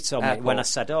 Yeah, you told me when I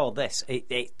said, this.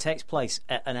 It takes place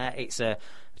at it's a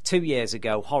 2 years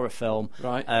ago horror film.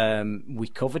 Right. We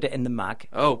covered it in the mag.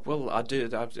 Oh, well, I do.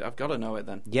 I've got to know it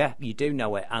then. Yeah, you do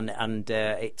know it, and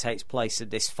it takes place at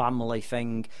this family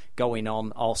thing going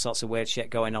on, all sorts of weird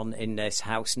shit going on in this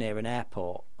house near an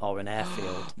airport or an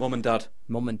airfield. Mum and Dad.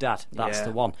 Mum and Dad, that's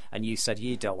the one. And you said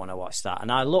you don't want to watch that,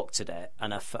 and I looked at it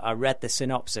and I read the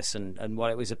synopsis and what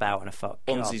it was about, and I thought,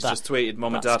 Bunsy's just tweeted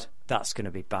Mum and Dad. That's going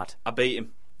to be bad. I beat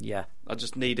him. Yeah, I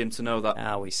just need him to know that.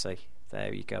 Ah, we see.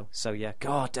 There you go. So yeah,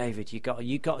 God, David, you got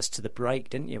us to the break,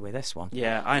 didn't you, with this one?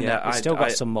 Yeah, I know. We still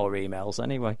got some more emails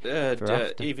anyway.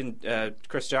 Even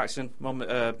Chris Jackson,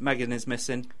 Megan is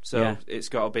missing, so it's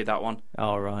got to be that one.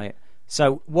 All right.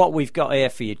 So what we've got here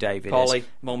for you, David, Polly,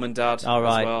 Mum and Dad. All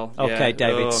right. As well. Okay, yeah.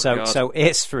 David. So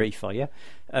it's free for you.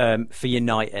 For your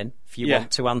night in, if you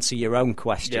want to answer your own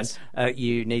question,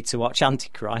 you need to watch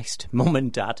Antichrist, Mum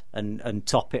and Dad, and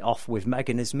top it off with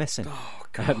Megan is Missing. Oh,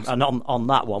 God. And on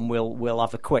that one, we'll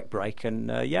have a quick break, and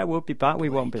we'll be back. We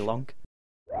won't be long.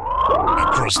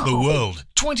 Across the world,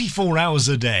 24 hours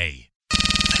a day.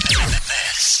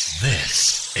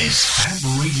 This is Fab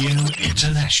Radio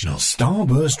International.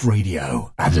 Starburst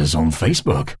Radio. Add us on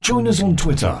Facebook, join us on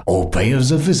Twitter, or pay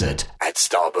us a visit at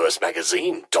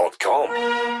starburstmagazine.com.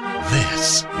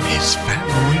 This is Fab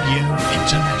Radio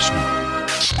International.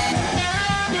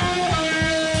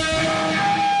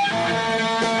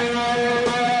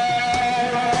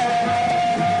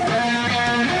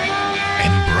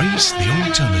 Embrace the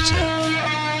alternative.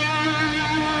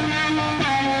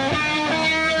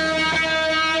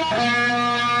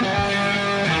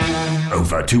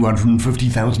 Over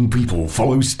 250,000 people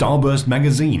follow Starburst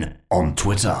Magazine on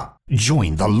Twitter.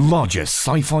 Join the largest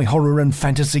sci-fi, horror and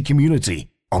fantasy community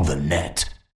on the net.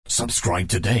 Subscribe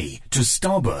today to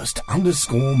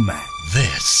Starburst_Mag.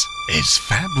 This is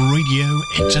Fab Radio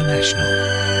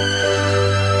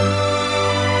International.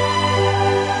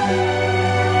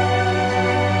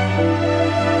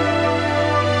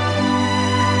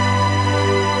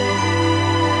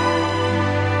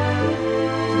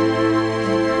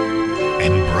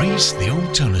 Embrace the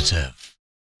alternative.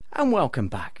 And welcome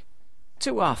back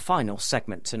to our final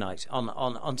segment tonight on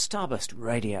Starburst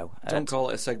Radio. Don't call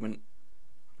it a segment,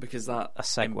 because that... A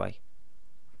segue.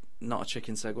 Not a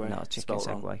chicken segue. Not a chicken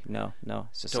segue. No,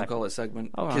 it's a Don't call it a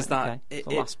segment. Because it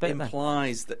last bit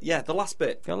implies that... Yeah, the last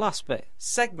bit. The last bit.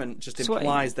 Segment just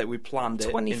implies that we planned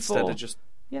it instead of just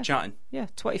chatting. Yeah,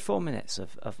 24 minutes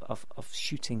of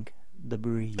shooting the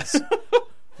breeze.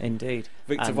 Indeed.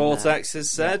 Victor Vortex has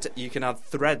said you can add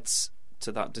threads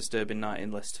to that disturbing night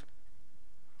in list.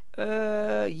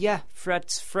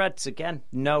 Threads again.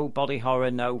 No body horror,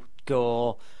 no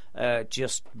gore,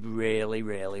 just really,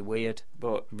 really weird.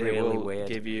 But really it will weird.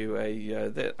 Give you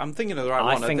a. I'm thinking of the right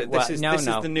one. This is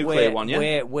the nuclear one,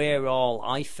 yeah? We're all,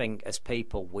 I think, as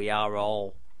people, we are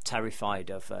all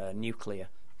terrified of nuclear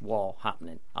war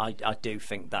happening. I do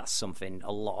think that's something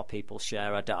a lot of people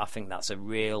share. I think that's a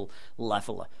real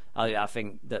leveller. I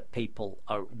think that people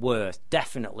were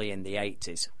definitely in the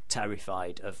 80s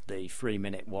terrified of the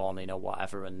 3-minute warning or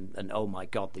whatever, and oh my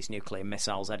God, these nuclear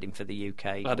missiles heading for the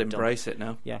UK. I'd embrace it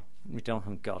now. Yeah, we don't.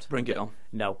 Oh God, bring it on.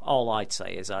 No, all I'd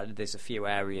say is there's a few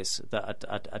areas that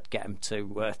I'd get them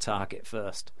to target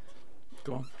first.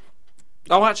 Go on.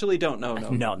 Oh, actually, don't. No.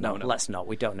 Let's not.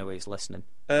 We don't know who's listening.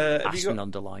 Aston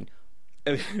underline.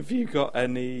 Have you got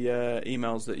any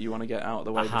emails that you want to get out of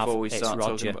the way before we start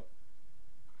talking about?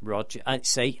 Roger,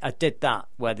 see, I did that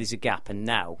where there's a gap, and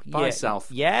now Bye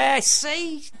South. Yeah,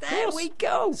 see, there we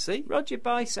go. See, Roger,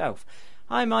 bye South.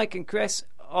 Hi, Mike and Chris.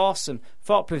 Awesome,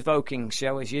 thought-provoking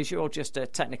show as usual. Just a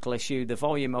technical issue. The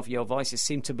volume of your voices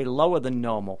seem to be lower than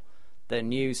normal. The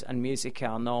news and music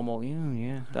are normal.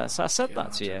 Yeah. I said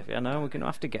that to you. I know we're going to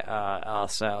have to get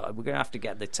we're going to have to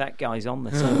get the tech guys on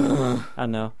this. I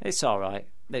know it's all right.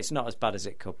 It's not as bad as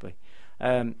it could be.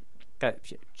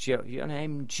 Your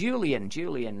name Julian.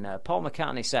 Paul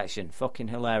McCartney section. Fucking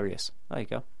hilarious. There you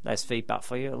go. There's feedback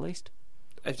for you at least.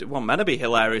 It wasn't meant to be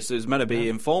hilarious. It was meant to be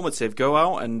informative. Go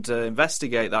out and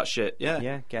investigate that shit.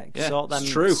 Yeah.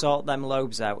 Sort them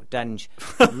lobes out. Denge.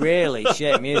 Really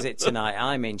shit music tonight.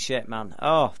 I mean shit, man.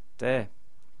 Oh dear.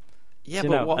 Yeah,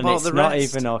 but what about the rest?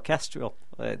 It's not even orchestral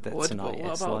tonight. What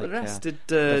about the rest? Did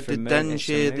Denge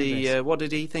hear the? What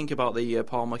did he think about the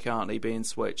Paul McCartney being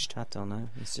switched? I don't know.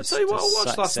 I'll tell you what I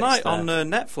watched last night on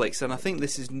Netflix, and I think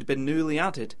this has been newly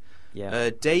added. Yeah.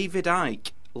 David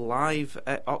Icke live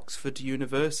at Oxford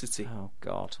University. Oh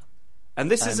God! And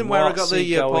this isn't where I got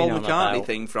the Paul McCartney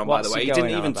thing from, by the way. He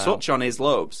didn't even touch on his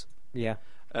lobes. Yeah.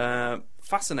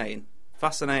 Fascinating.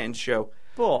 Fascinating show.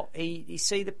 But you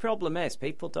see, the problem is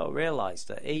people don't realise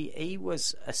that he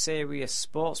was a serious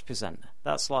sports presenter.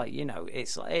 That's like, you know,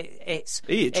 it's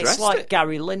like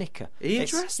Gary Lineker.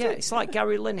 It's like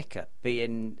Gary Lineker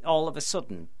being all of a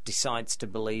sudden decides to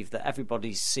believe that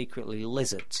everybody's secretly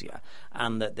lizards,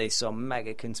 and that there's some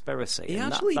mega conspiracy. He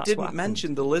actually didn't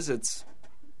mention the lizards.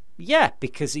 Yeah,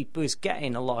 because he was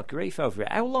getting a lot of grief over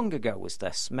it. How long ago was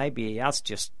this? Maybe he has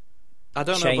just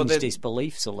changed his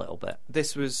beliefs a little bit.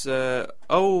 This was he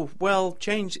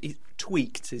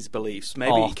tweaked his beliefs,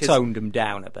 maybe. Or toned them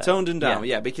down a bit. Toned them down,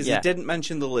 because he didn't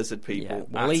mention the lizard people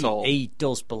at all. He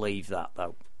does believe that,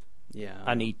 though. Yeah.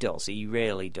 And he does. He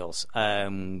really does.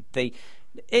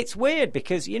 It's weird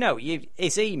because, you know,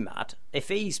 is he mad? If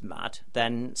he's mad,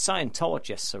 then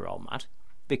Scientologists are all mad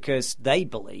because they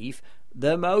believe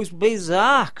the most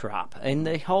bizarre crap in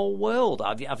the whole world.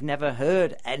 I've never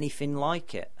heard anything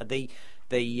like it.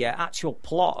 The actual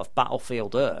plot of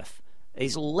Battlefield Earth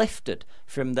is lifted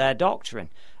from their doctrine,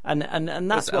 and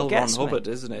that's what gets me. L. Ron Hubbard,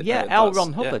 isn't it? Yeah, L.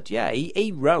 Ron Hubbard. Yeah,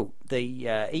 he wrote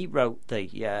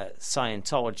the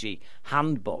Scientology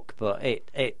handbook, but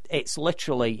it's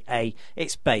literally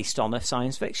it's based on a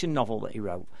science fiction novel that he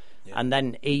wrote. Yeah. And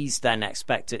then he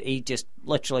just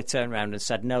literally turned around and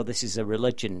said, no, this is a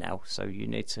religion now, so you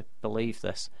need to believe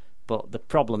this. But the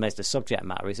problem is the subject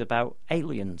matter is about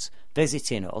aliens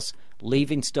visiting us,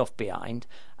 leaving stuff behind,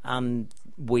 and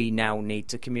we now need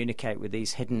to communicate with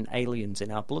these hidden aliens in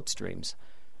our bloodstreams.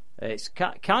 It's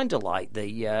kind of like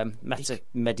the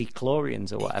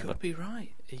metachlorians or whatever. He could be right.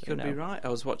 Be right. I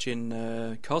was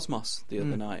watching Cosmos the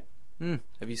other night.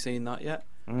 Have you seen that yet?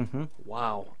 Mm-hmm.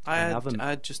 Wow. I'm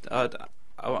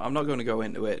not going to go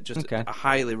into it. I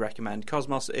highly recommend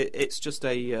Cosmos. It's just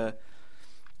a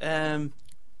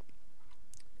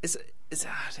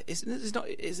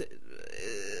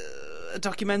a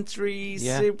documentary,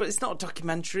 but it's not a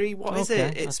documentary. What is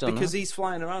it? It's because he's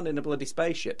flying around in a bloody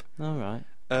spaceship. All right.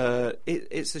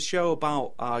 It's a show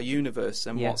about our universe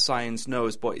and what science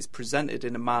knows, but it's presented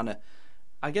in a manner.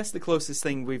 I guess the closest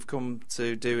thing we've come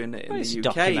to doing it in the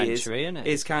UK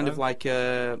is kind of like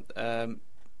they're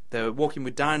Walking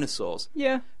with Dinosaurs.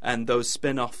 Yeah. And those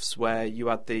spin-offs where you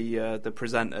had the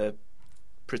presenter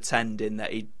pretending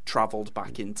that he travelled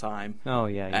back in time. Oh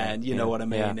yeah. And you know what I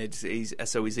mean? Yeah. He's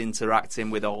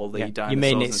interacting with all the dinosaurs. You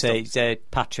mean it's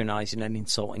patronising and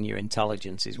insulting your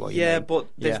intelligence is what you mean? Yeah, but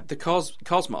the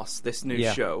Cosmos, this new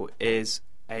show, is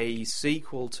a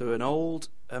sequel to an old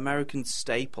American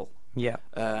staple. Yeah.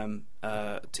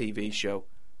 TV show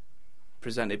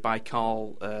presented by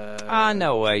Carl. I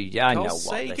know what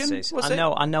Sagan? This is.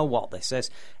 I know what this is.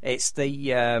 It's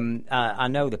the I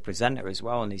know the presenter as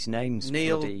well, and his name's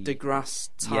Neil deGrasse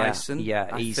Tyson. Yeah,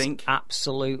 I think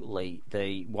absolutely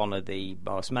one of the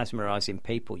most mesmerising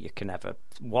people you can ever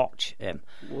watch him.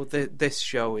 Well, this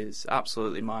show is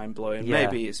absolutely mind blowing. Yeah.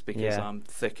 Maybe it's because I'm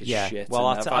thick as shit. Well,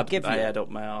 I've had my head up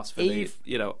my arse for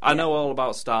I know all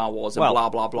about Star Wars and blah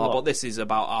blah blah, but this is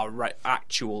about our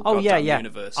actual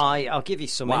universe. I'll give you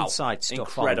some inside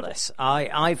stuff on this.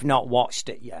 I've not watched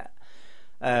it yet.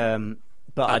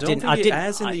 But I don't think it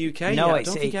airs in the UK. No, I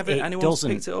don't think anyone's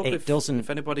picked it up. It doesn't. If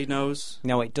anybody knows,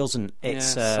 no, it doesn't. It's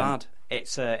sad.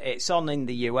 It's on in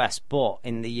the US, but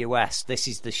in the US, this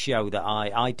is the show that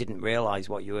I didn't realise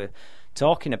what you were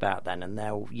talking about then, and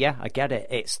now I get it.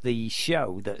 It's the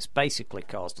show that's basically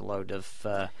caused a load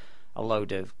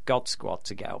of God Squad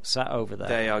to get upset over there.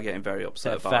 They are getting very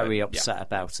upset about it. Very upset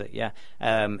about it, yeah.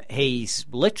 He's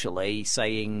literally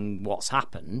saying what's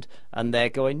happened, and they're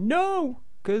going, no,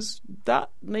 because that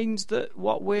means that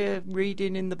what we're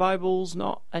reading in the Bible's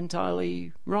not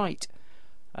entirely right.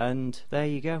 And there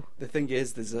you go. The thing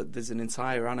is, there's an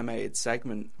entire animated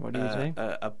segment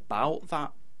about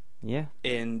that. Yeah,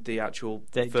 in the actual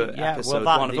episode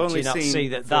one. I've only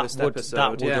seen that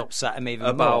would upset him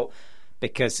even more.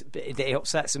 Because it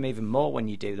upsets them even more when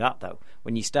you do that, though.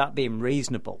 When you start being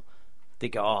reasonable, they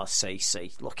go, oh, see,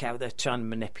 look how they're trying to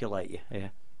manipulate you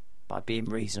by being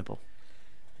reasonable.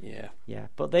 Yeah.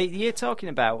 But you're talking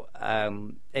about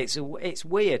it's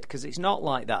weird because it's not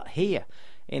like that here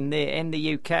in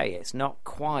the UK. It's not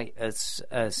quite as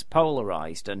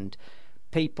polarised, and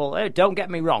people. Don't get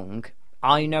me wrong.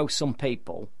 I know some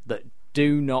people that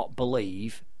do not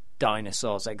believe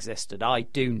dinosaurs existed. I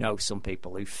do know some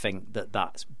people who think that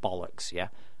that's bollocks,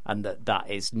 and that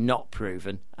is not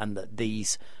proven, and that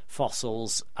these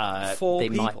fossils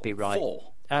might be right.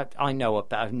 I know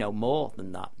more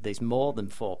than that. There's more than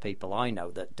 4 people I know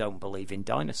that don't believe in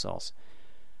dinosaurs.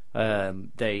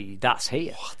 That's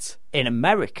here. What? In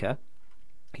America,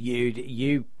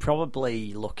 you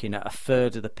probably looking at a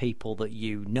third of the people that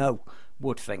you know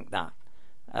would think that.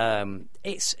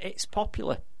 it's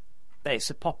popular.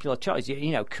 It's a popular choice.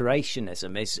 You know,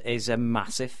 creationism is a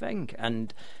massive thing,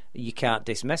 and you can't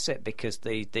dismiss it because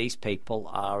these people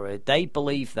they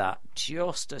believe that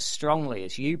just as strongly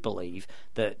as you believe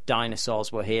that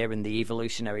dinosaurs were here in the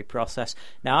evolutionary process.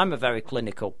 Now, I'm a very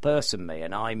clinical person, me,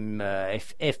 and I'm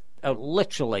if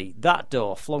literally that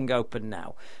door flung open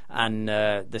now and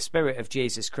the Spirit of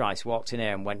Jesus Christ walked in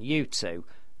here and went, "You two,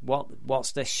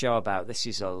 what's this show about? This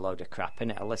is a load of crap,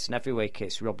 innit? I listen every week,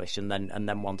 it's rubbish," and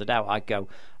then wandered out. I'd go,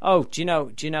 "Oh, do you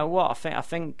know what? I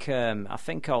think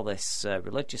all this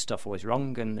religious stuff was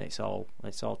wrong, and it's all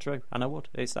true." And I would.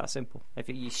 It's that simple. If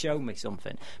you show me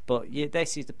something, but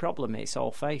this is the problem. It's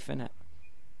all faith, innit?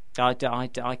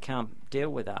 I can't deal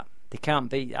with that. They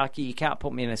can't be. You can't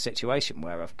put me in a situation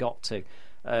where I've got to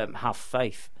have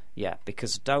faith. Yeah,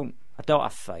 because I don't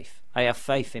have faith. I have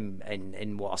faith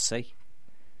in what I see.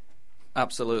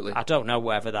 Absolutely. I don't know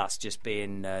whether that's just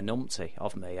being numpty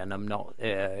of me, and I'm not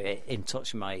in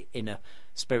touch with my inner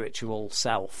spiritual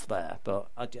self there. But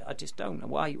I just don't know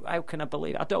why. How can I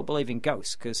believe? I don't believe in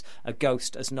ghosts because a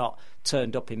ghost has not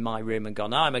turned up in my room and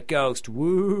gone, "I'm a ghost."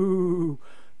 Woo,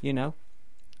 you know.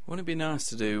 Wouldn't it be nice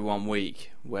to do 1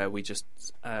 week where we just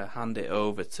hand it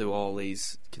over to all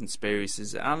these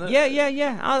conspiracies? And,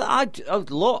 yeah.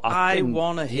 I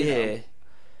want to hear. Know.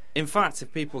 In fact,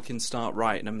 if people can start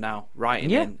writing them now,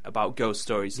 in about ghost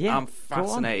stories, I'm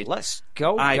fascinated. Let's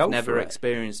go. I've never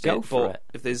experienced it, but it.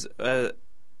 If there's,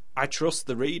 I trust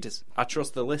the readers. I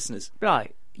trust the listeners.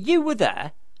 Right, you were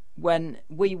there when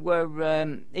we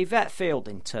were. Yvette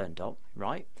Fielding turned up,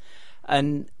 right?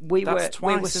 And That's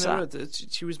twice in a row.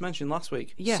 She was mentioned last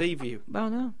week. Yeah. Seaview.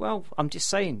 Well, no. Well, I'm just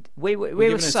saying. We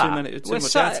were sat. Too much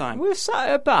airtime. We were sat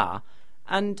at a bar,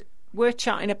 and we're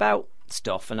chatting about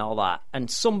stuff and all that.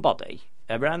 And somebody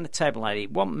around the table,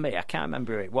 it wasn't me. I can't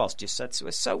remember who it was. Just said to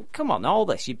us, "So come on, all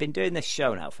this. You've been doing this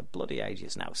show now for bloody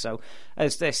ages now. So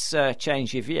has this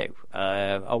changed your view,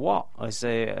 or what? Has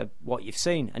what you've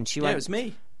seen?" And she went, "It was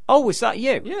me." "Oh, was that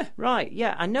you?" Yeah. Right,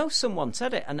 yeah. I know someone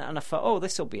said it, and I thought, "Oh,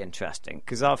 this will be interesting,"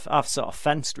 because I've sort of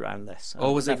fenced around this.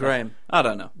 Or was it Graham? I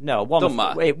don't know. No,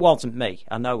 it wasn't me.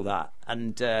 I know that.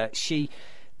 And she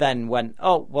then went,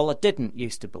 "Oh, well, I didn't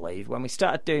used to believe. When we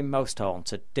started doing Most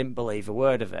Haunted, didn't believe a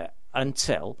word of it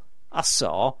until I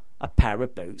saw a pair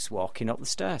of boots walking up the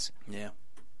stairs." Yeah.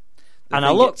 And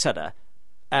I looked at her,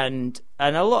 and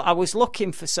I was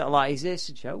looking for sort of like, "Is this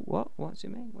a joke? What does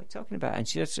it mean? What are you talking about?" And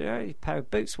she said, "Oh, a pair of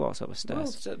boots walks up the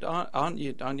stairs." Well, aren't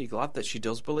you glad that she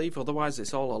does believe? Otherwise,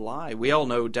 it's all a lie. We all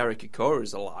know Derek Acorah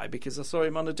is a lie because I saw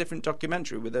him on a different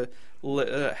documentary with a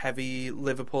heavy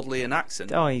Liverpudlian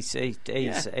accent. Oh, he's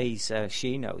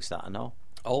she knows that and all.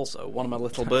 Also, one of my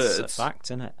little birds. That's a fact,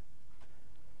 isn't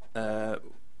it?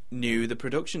 Knew the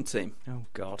production team. Oh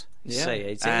God! Yeah,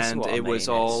 and it was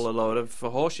all a load of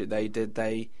horseshit.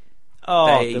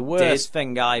 The worst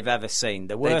thing I've ever seen.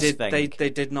 The worst thing. They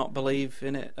did not believe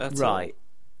in it at all.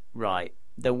 Right.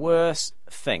 The worst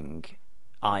thing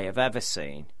I have ever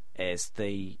seen is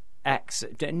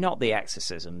not the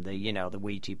exorcism. The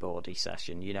Ouija boardy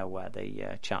session. Where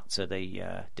they chat to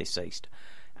the deceased,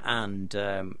 and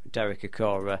Derek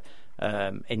Acorah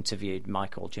interviewed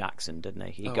Michael Jackson, didn't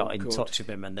he? He got in touch with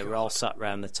him, and they were all sat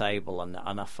round the table, and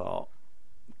I thought,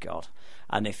 God.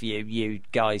 And if you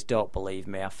guys don't believe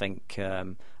me, I think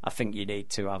you need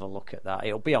to have a look at that.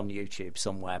 It'll be on YouTube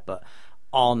somewhere, but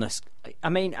honest, I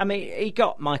mean, he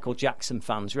got Michael Jackson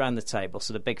fans around the table,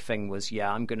 so the big thing was,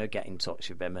 I'm going to get in touch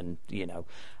with him, and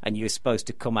and you're supposed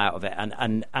to come out of it,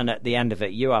 and at the end of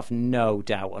it, you have no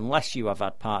doubt, unless you have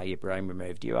had part of your brain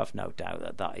removed, you have no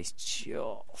doubt that is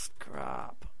just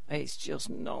crap. It's just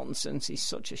nonsense. He's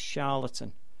such a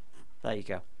charlatan. There you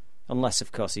go. Unless,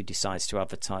 of course, he decides to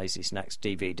advertise his next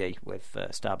DVD with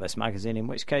Starburst Magazine, in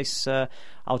which case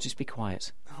I'll just be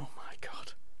quiet. Oh my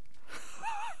God.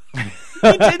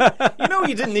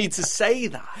 You didn't need to say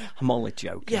that. I'm only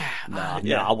joking. Yeah.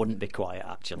 No, I wouldn't be quiet,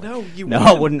 actually. No, you wouldn't.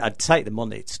 I wouldn't. I'd take the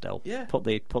money still. Yeah. Put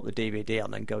the DVD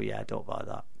on and go, don't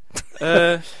buy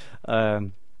that.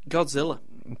 Godzilla.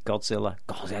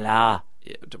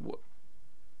 Yeah,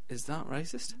 is that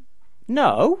racist?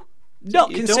 No.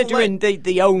 Not considering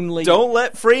the only... Don't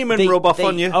let Freeman rub off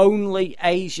on you. The only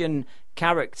Asian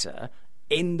character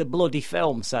in the bloody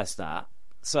film says that.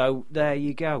 So there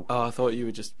you go. Oh, I thought you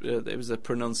were just... it was a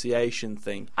pronunciation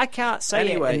thing. I can't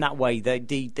say it in that way. The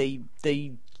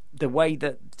way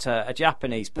that a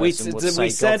Japanese person would say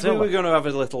we said Godzilla. We were going to have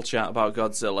a little chat about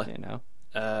Godzilla.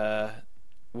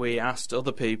 We asked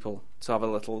other people to have a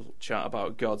little chat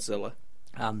about Godzilla.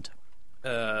 And...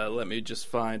 let me just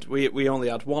find... We only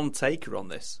had one taker on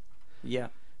this. Yeah.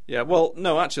 Yeah, well,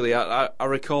 no, actually, I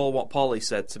recall what Polly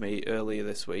said to me earlier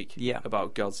this week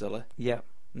about Godzilla. Yeah.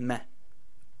 Meh.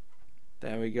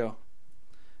 There we go.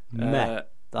 Meh.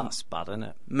 That's bad, isn't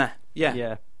it? Meh. Yeah.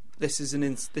 Yeah. This is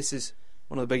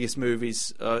one of the biggest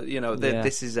movies.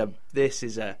 This is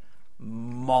a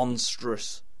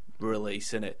monstrous release,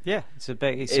 isn't it? Yeah, it's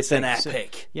an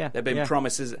epic. Yeah, they've been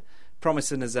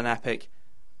promising as an epic.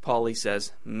 Polly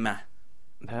says, meh.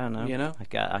 I don't know. You know, I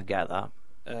get that.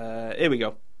 Here we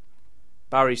go.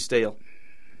 Barry Steele.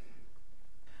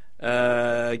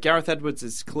 Gareth Edwards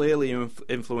is clearly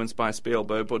influenced by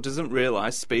Spielberg, but doesn't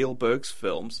realise Spielberg's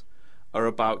films are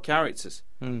about characters.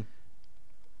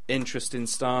 Interesting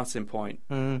starting point.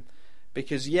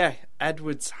 Because,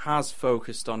 Edwards has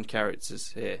focused on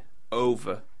characters here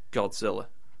over Godzilla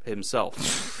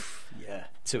himself. Yeah,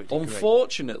 to a degree.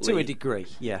 Unfortunately, to a degree,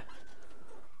 yeah.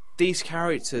 These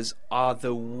characters are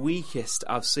the weakest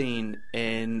I've seen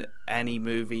in any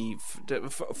movie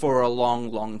for a long,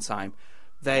 long time.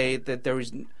 There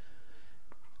is.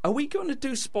 Are we going to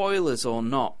do spoilers or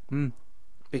not?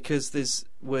 Because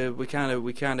we kind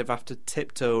of have to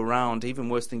tiptoe around, even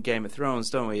worse than Game of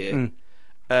Thrones, don't we?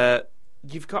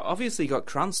 You've obviously got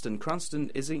Cranston.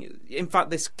 Cranston is in fact,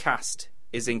 this cast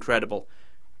is incredible.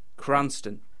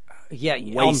 Cranston. Yeah,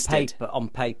 wasted. on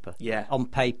paper. Yeah. On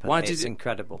paper, Why it's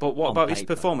incredible. But what about his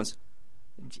performance?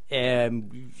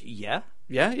 Yeah.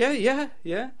 Yeah.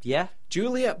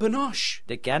 Juliette Binoche.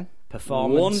 Again,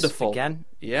 performance. Wonderful. Again.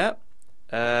 Yeah.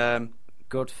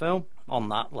 Good film on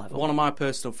that level. One of my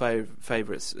personal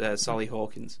favourites, Sally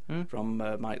Hawkins, from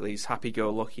Mike Leigh's Happy Go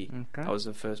Lucky. Okay. That was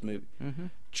the first movie.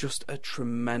 Just a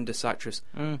tremendous actress.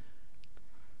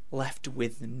 Left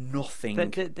with nothing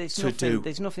to do.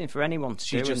 There's nothing for anyone to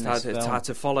do. She just had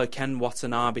to follow Ken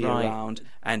Watanabe around,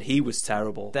 and he was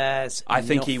terrible. I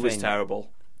think he was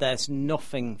terrible. There's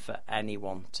nothing for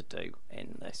anyone to do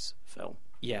in this film.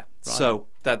 Yeah. Right. So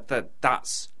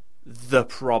that's the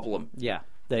problem. Yeah.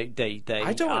 I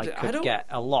could get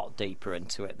a lot deeper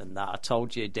into it than that. I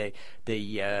told you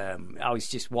I was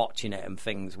just watching it and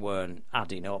things weren't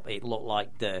adding up. It looked like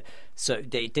it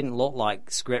didn't look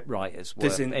like script writers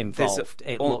were involved.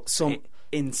 It looked some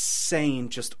insane,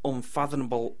 just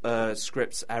unfathomable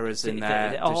scripts errors in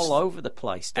there, all over the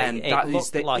place. And that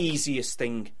is the easiest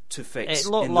thing to fix. It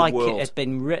looked in like the world. it had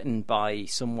been written by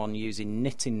someone using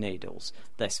knitting needles.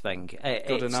 This thing,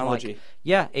 good analogy.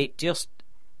 It just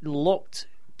looked.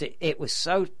 It was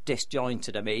so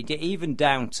disjointed. I mean, even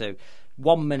down to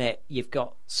 1 minute you've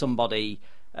got somebody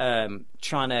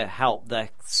trying to help their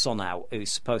son out,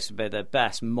 who's supposed to be the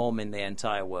best mum in the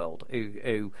entire world,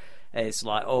 who is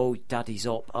like, oh, daddy's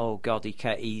up, oh god,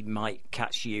 he might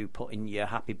catch you putting your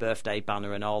happy birthday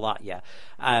banner and all that,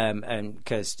 and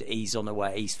because he's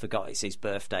unaware, he's forgot it's his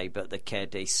birthday, but the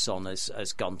kid, his son,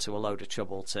 has gone to a load of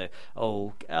trouble to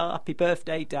happy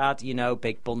birthday dad,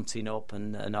 big bunting up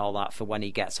and all that for when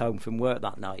he gets home from work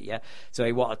that night. So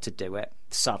he wanted to do it.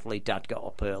 Sadly, dad got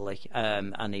up early,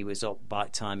 and he was up by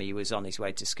the time he was on his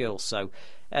way to school. So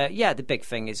the big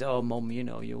thing is, oh mum,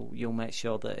 you'll make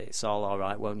sure that it's all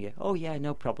right, won't you? Oh yeah,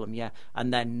 no problem. Yeah.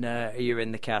 And then you're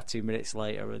in the car 2 minutes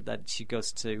later, and then she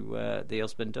goes to the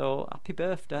husband, oh, happy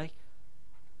birthday.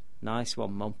 Nice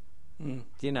one, mum.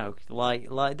 Like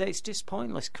it's just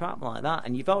pointless crap like that,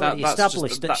 and you've already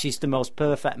established that she's the most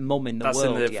perfect mum in the world.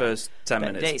 That's in the first 10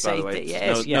 minutes, by the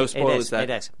way. No spoilers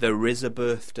there. There is a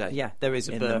birthday. Yeah, there is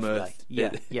a birthday.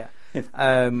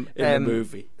 In the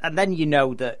movie, and then you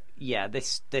know that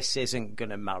this isn't going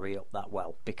to marry up that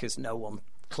well because no one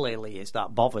clearly is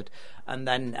that bothered, and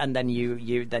then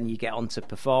you get onto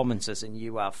performances, and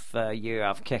you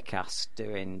have Kick-Ass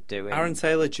doing Aaron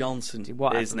Taylor Johnson,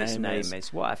 whatever his name is,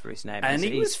 and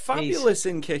he was fabulous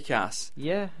in Kick-Ass.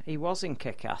 Yeah, he was in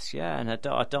Kick-Ass. Yeah, and I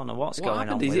don't know what's going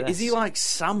on with this. Is he like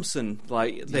Samson?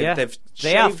 Like they've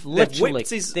whipped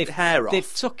his hair off.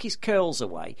 They've took his curls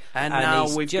away, and now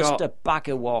he's just a bag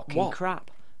of walking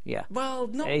crap. Yeah. Well,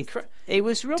 it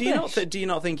was rubbish. Do you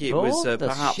not think it was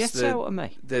perhaps shit out of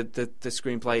me. The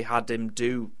screenplay had him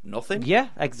do nothing? Yeah,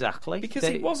 exactly. Because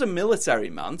he was a military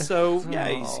man, so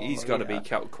he's got to be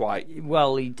quite.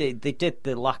 Well, he did. They did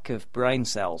the lack of brain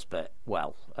cells bit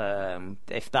well.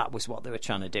 If that was what they were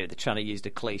trying to do, they're trying to use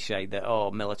the cliche that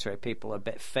military people are a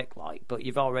bit thick-like, but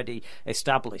you've already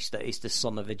established that he's the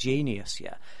son of a genius.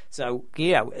 Yeah. So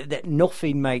that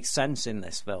nothing makes sense in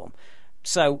this film.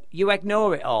 So you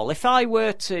ignore it all. If I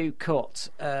were to cut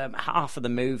half of the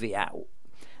movie out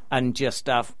and just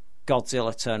have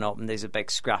Godzilla turn up and there's a big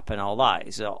scrap and all that,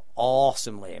 it's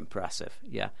awesomely impressive.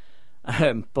 Yeah.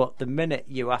 But the minute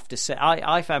you have to sit,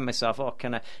 I found myself,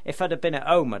 if I'd have been at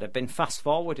home, I'd have been fast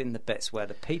forwarding the bits where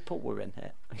the people were in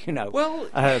it. You know, well,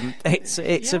 it's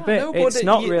a bit. No, it's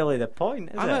not really the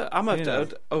point, is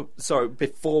it? Sorry.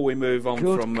 Before we move on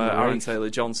from Aaron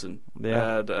Taylor Johnson,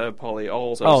 Polly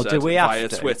also said do we via have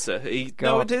to? Twitter.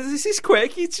 This is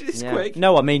quick. It's quick.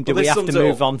 No, I mean, do we have to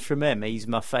move on on from him? He's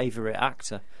my favourite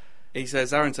actor. He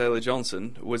says Aaron Taylor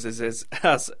Johnson was as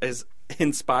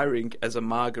inspiring as a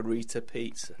margarita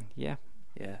pizza. Yeah.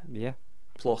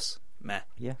 Plus, meh.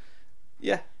 Yeah.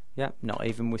 Yeah. Yeah. Not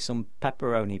even with some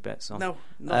pepperoni bits on. No.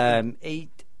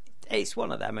 It's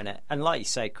one of them, innit? And like you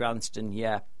say, Cranston,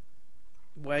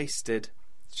 wasted.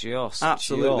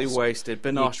 Absolutely wasted.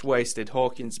 Binoche wasted.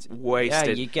 Hawkins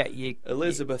wasted. Yeah,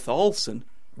 Elizabeth Olsen.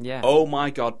 Yeah. Oh my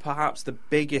God! Perhaps the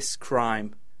biggest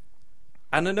crime.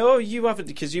 And I know you haven't,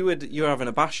 because you were having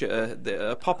a bash at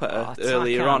a pop at her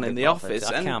earlier on in the office.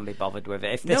 I can't be bothered with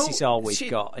it. If this is all we've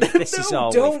got,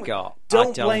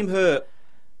 don't blame her.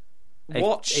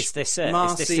 Is this it?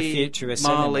 Marcy, is this the future of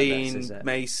Marlene, cinema,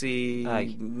 Macy,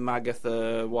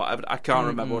 Magatha, whatever. I can't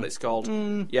remember what it's called.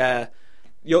 Yeah,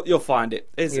 you'll find it.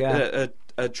 It's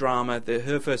a drama.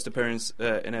 Her first appearance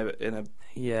in a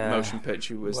motion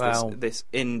picture was this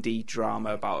indie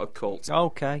drama about a cult.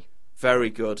 Okay. Very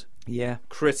good. Yeah.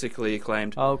 Critically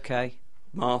acclaimed. Okay.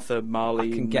 Martha,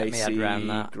 Marley, I can get Macy, my head around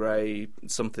that. Gray,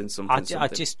 something. I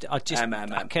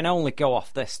can only go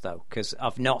off this though, because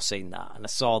I've not seen that, and I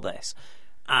saw this,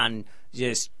 and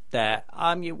just there.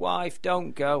 I'm your wife.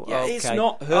 Don't go. Yeah, okay. It's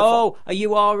not her fault. Are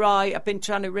you all right? I've been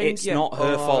trying to ring you. It's not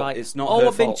her fault. Right. It's not her fault.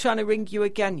 I've been trying to ring you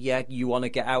again. Yeah, you want to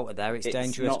get out of there? It's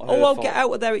dangerous. Not her fault. Get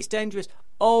out of there. It's dangerous.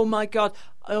 Oh my God.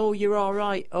 Oh, you're all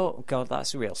right. Oh God,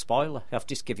 that's a real spoiler. I've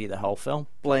just give you the whole film.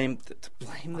 Blame the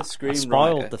screenwriter. I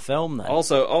spoiled the film then.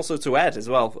 Also to Ed as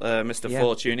well, Mr.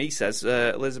 Fortune. He says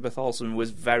Elizabeth Olsen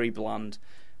was very bland.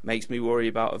 Makes me worry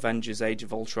about Avengers: Age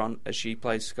of Ultron as she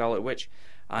plays Scarlet Witch.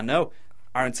 I know.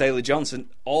 Aaron Taylor Johnson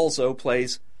also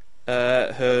plays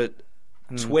her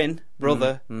twin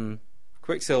brother,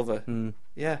 Quicksilver.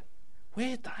 Yeah,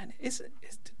 weird that is.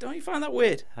 Don't you find that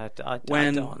weird? I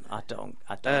don't.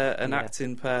 An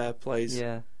acting pair plays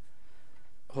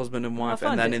husband and wife,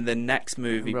 and then in the next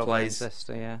movie plays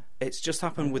sister. Yeah, it's just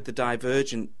happened with the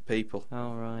Divergent people.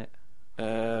 Oh right.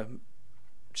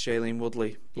 Shailene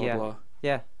Woodley. Blah blah.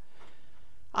 Yeah.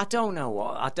 I don't know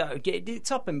what the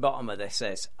top and bottom of this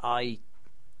is. I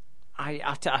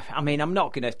mean, I'm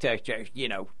not going to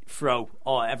throw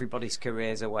everybody's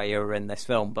careers away who are in this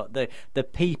film, but the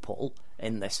people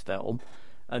in this film,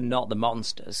 and not the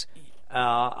monsters,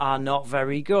 are not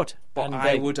very good. But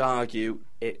I would argue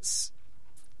it's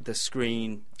the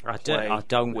screen. I don't.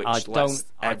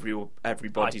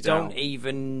 Everybody I down. don't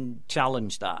even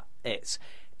challenge that.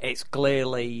 It's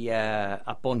clearly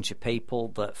a bunch of people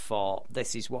that thought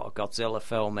this is what a Godzilla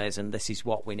film is, and this is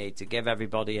what we need to give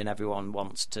everybody, and everyone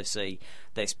wants to see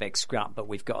this big scrap, but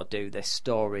we've got to do this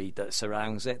story that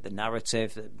surrounds it, the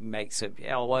narrative that makes it.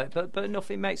 But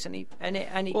nothing makes any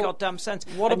goddamn sense.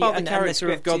 What about the character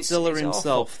of Godzilla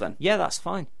himself then? Yeah, that's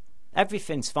fine.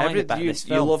 Everything's fine about this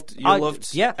film. You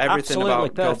loved everything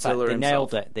about perfect. Godzilla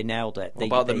himself. They nailed it. What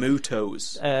about the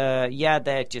Mutos?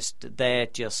 They're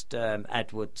just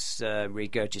Edwards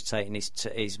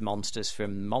regurgitating his monsters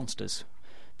from Monsters.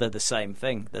 They're the same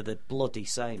thing. They're the bloody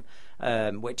same,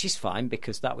 which is fine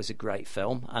because that was a great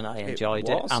film and I enjoyed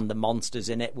it, and the monsters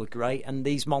in it were great, and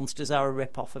these monsters are a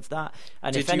rip-off of that.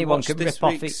 And if anyone can rip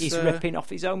off, he's ripping off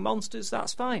his own monsters.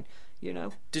 That's fine.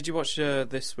 Did you watch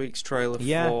this week's trailer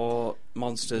for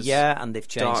Monsters? Yeah, and they've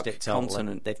changed it totally.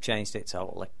 Continent. They've changed it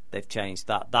totally. They've changed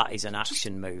that. That is an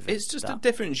action movie. It's just a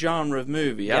different genre of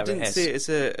movie. Yeah, I didn't see it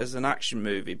as an action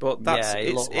movie, but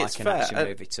it looked like an fair. Action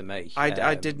movie to me.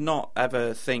 I did not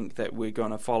ever think that we're going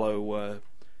to follow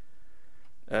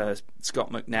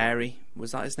Scott McNairy.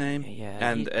 Was that his name? Yeah.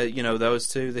 And those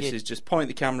two. This is just point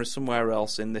the camera somewhere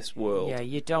else in this world. Yeah,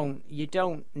 you don't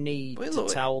need to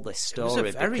tell this story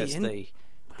because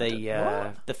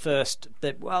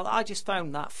I just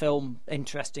found that film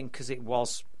interesting because it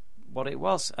was what it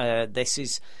was. This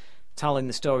is telling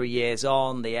the story years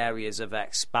on. The areas have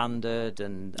expanded,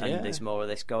 and there's more of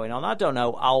this going on. I don't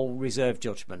know. I'll reserve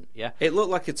judgment. Yeah, it looked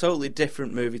like a totally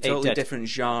different movie, totally different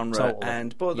genre,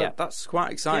 that's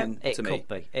quite exciting to me.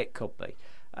 It could be.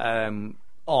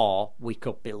 Or we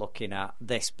could be looking at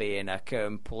this being a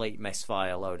complete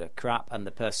misfire load of crap, and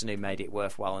the person who made it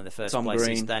worthwhile in the first place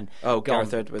is then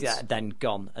Gareth Edwards. Then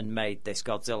gone and made this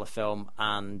Godzilla film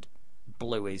and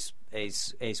blew his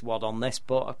wad on this,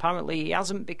 but apparently he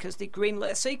hasn't because they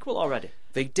greenlit a sequel already.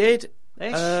 They did,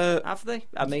 Have they?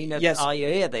 I mean, yes. I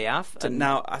hear they have. And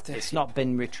now it's not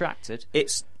been retracted.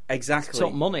 It's exactly. It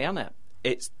took money, hasn't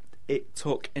it? It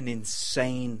took an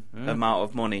insane amount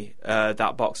of money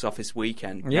that box office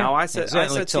weekend. Yeah. Now I It said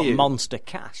certainly to took you, monster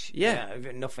cash. Yeah.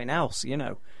 Nothing else.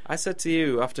 I said to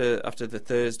you after the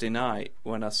Thursday night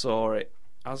when I saw it,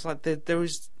 I was like,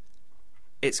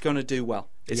 it's going to do well.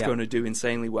 It's going to do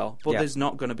insanely well. But there's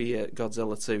not going to be a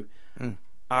Godzilla 2.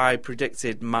 I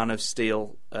predicted Man of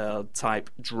Steel type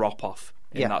drop off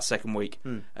in that second week,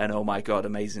 and oh my god,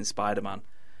 Amazing Spider-Man.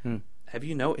 Have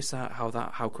you noticed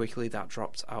how quickly that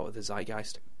dropped out of the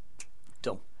zeitgeist?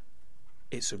 Done.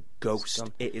 It's a ghost.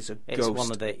 It is a ghost.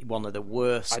 It's one of the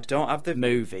worst. I don't have the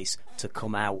movies to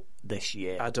come out this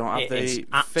year. I don't have the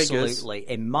figures. Absolutely,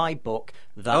 in my book,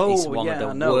 that is one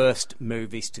of the worst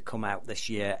movies to come out this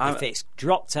year. If it's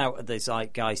dropped out of the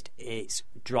zeitgeist, it's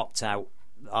dropped out.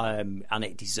 And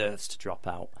it deserves to drop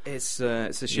out. It's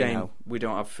a shame we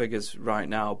don't have figures right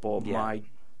now, but my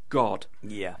God,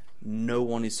 no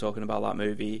one is talking about that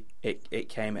movie. It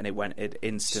came and it went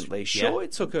instantly. Sure,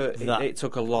 it took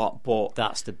a lot, but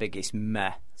that's the biggest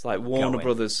meh. It's like Warner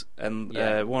Brothers and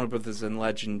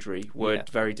Legendary were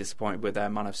very disappointed with their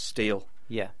Man of Steel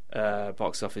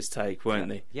box office take, weren't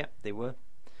they? Yeah, they were.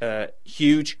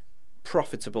 Huge,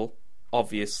 profitable.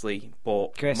 Obviously,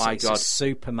 but Chris, my it's God, a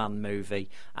Superman movie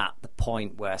at the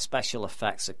point where special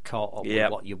effects are caught up with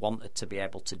what you wanted to be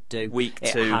able to do.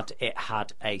 It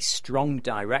had a strong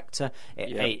director.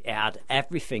 It had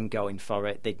everything going for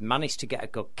it. They'd managed to get a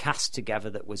good cast together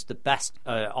that was the best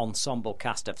ensemble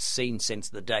cast I've seen since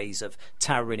the days of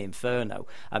Towering Inferno.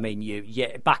 I mean,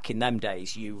 back in them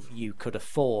days, you could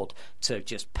afford to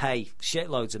just pay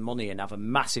shitloads of money and have a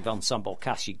massive ensemble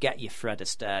cast. You get your Fred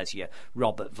Astaire, your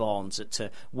Robert Vaughns,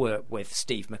 to work with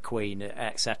Steve McQueen,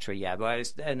 etc.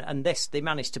 And this, they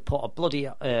managed to put a bloody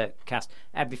cast.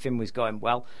 Everything was going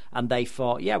well, and they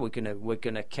thought, we're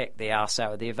gonna kick the arse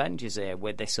out of the Avengers here.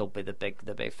 Where this will be the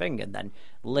big thing. And then,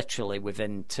 literally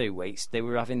within 2 weeks, they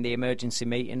were having the emergency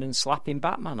meeting and slapping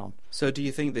Batman on. So, do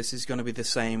you think this is going to be the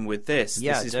same with this?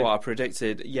 Yeah, this is what I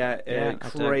predicted.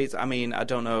 Crazy. I mean, I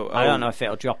don't know. I don't know if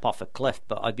it'll drop off a cliff,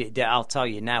 but I'll tell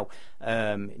you now.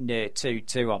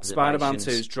 Two observations. Spider-Man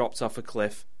 2's dropped off a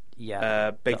cliff.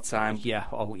 Yeah, big time. Yeah,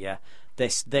 oh yeah.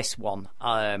 This one.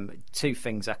 Two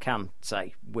things I can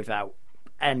say without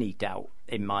any doubt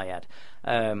in my head.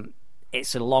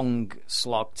 It's a long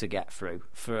slog to get through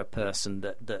for a person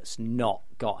that's not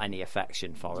got any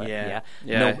affection for it.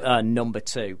 Number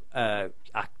two, I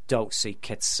don't see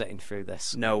kids sitting through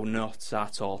this. No, not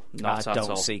at all. I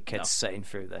don't see kids sitting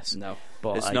through this. No,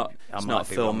 but it's not a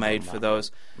film made for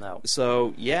those. No.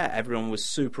 So everyone was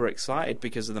super excited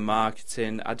because of the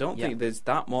marketing. I don't think there's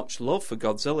that much love for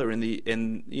Godzilla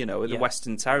in the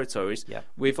Western territories. Yeah.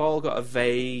 We've all got a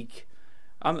vague.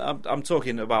 I'm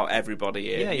talking about everybody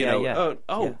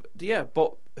here.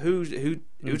 But who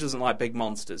doesn't like big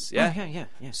monsters? Yeah,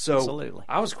 So absolutely.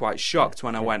 I was quite shocked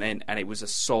when I went in and it was a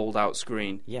sold out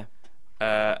screen. Yeah.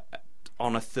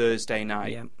 On a Thursday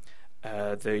night,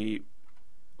 the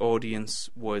audience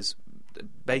was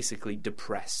basically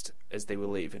depressed as they were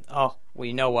leaving. Oh, well,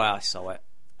 you know where I saw it,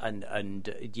 and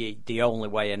the only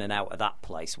way in and out of that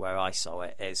place where I saw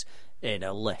it is in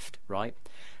a lift, right?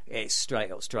 It's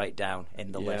straight up, straight down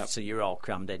in the lift, so you're all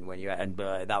crammed in when you're. And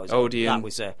that was Odeon, that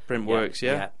was a Printworks,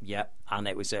 and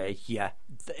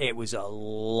it was a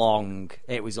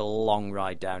long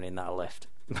ride down in that lift.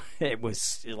 It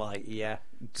was like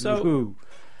So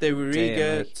they were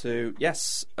eager to.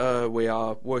 Yes, we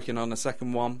are working on a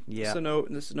second one. Yeah,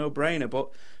 it's a no-brainer.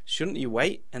 But shouldn't you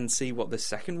wait and see what the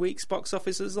second week's box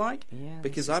office is like? Yeah,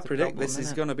 because I predict this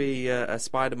is going to be a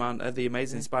Spider-Man, the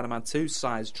Amazing Spider-Man 2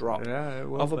 size drop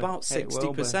of about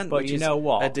 60%, but which you know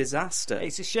what? A disaster.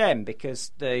 It's a shame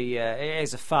because it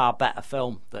is a far better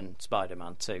film than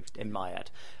Spider-Man 2 in my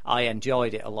head. I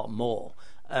enjoyed it a lot more.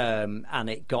 And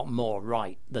it got more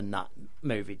right than that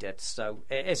movie did, so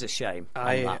it is a shame.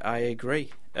 I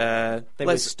agree. There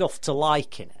was stuff to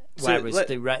like in it, whereas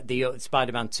the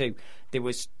Spider-Man 2, there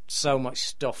was so much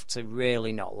stuff to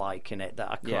really not like in it that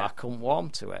I couldn't warm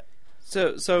to it.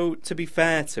 So to be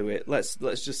fair to it, let's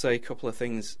just say a couple of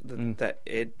things that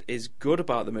it is good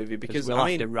about the movie, because we'll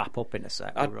have to wrap up in a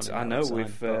sec. I know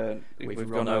we've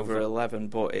gone over 11,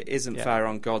 but it isn't fair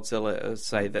on Godzilla to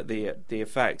say that the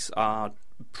effects are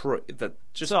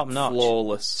just top-notch.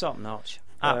 Flawless, top notch,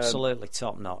 absolutely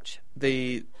top notch.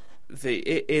 It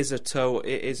is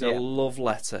a love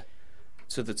letter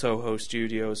to the Toho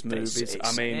Studios movies.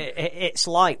 It's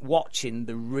like watching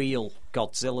the real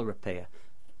Godzilla appear.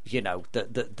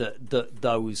 that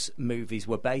those movies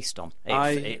were based on.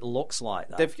 It looks like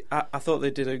that. I thought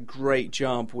they did a great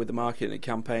job with the marketing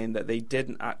campaign that they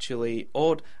didn't actually...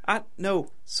 pump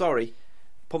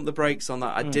the brakes on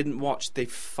that. I didn't watch the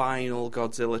final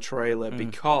Godzilla trailer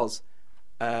because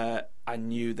I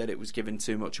knew that it was giving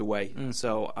too much away.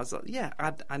 So I was like,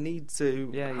 I need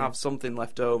to have something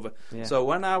left over. Yeah. So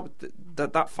when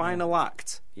that final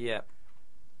act... Yeah.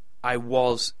 I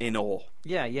was in awe.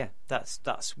 Yeah.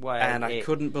 That's why. And I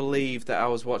couldn't believe that I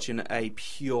was watching a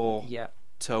pure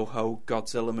Toho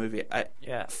Godzilla movie.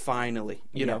 Finally,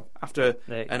 you know, after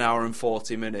an hour and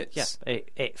 40 minutes. Yeah,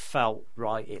 it felt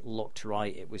right. It looked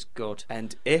right. It was good.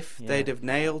 And if they'd have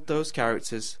nailed those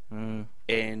characters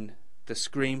in the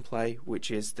screenplay, which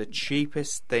is the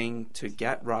cheapest thing to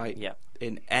get right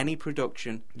in any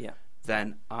production,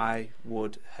 then I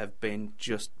would have been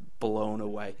just blown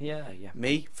away.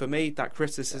 For me, that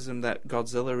criticism that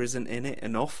Godzilla isn't in it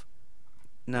enough.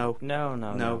 No,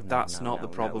 that's not the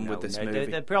problem with this movie.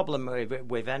 The problem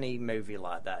with any movie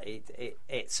like that,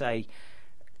 it's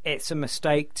a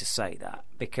mistake to say that,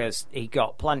 because he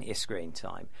got plenty of screen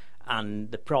time. And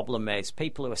the problem is,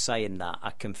 people who are saying that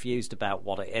are confused about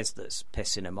what it is that's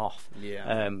pissing them off.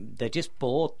 Yeah. They're just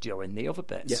bored during the other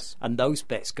bits. Yes. And those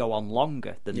bits go on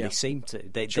longer than they seem to.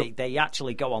 They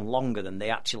actually go on longer than they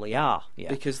actually are. Yeah.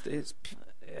 Because it's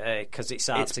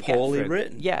hard to get poorly through.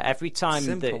 written. Yeah, every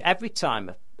time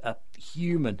a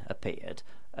human appeared,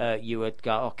 you would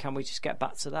go, "Oh, can we just get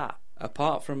back to that?"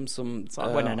 Apart from some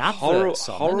when an advert's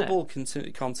on, horrible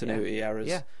continuity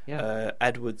errors,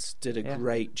 Edwards did a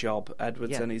great job.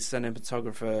 Edwards and his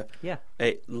cinematographer,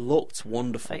 it looked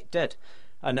wonderful. It did.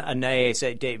 And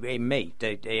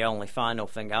the only final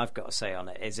thing I've got to say on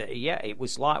it is that it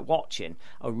was like watching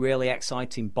a really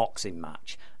exciting boxing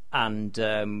match, and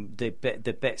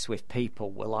the bits with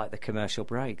people were like the commercial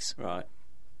breaks. Right.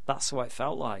 That's what it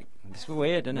felt like. It's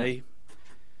weird, isn't it?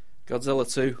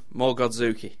 Godzilla 2, more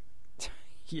Godzuki.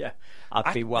 Yeah,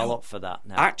 I'd be up for that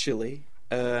now. Actually,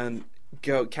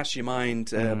 cast your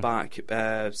mind back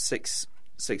 6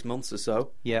 months or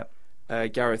so. Yeah.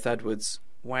 Gareth Edwards,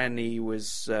 when he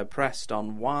was pressed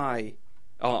on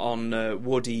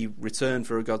would he return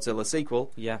for a Godzilla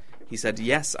sequel? Yeah. He said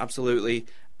yes, absolutely,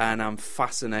 and I'm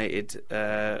fascinated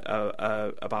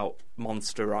about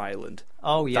Monster Island.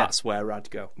 Oh yeah, that's where I'd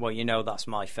go. Well, that's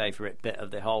my favourite bit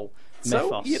of the whole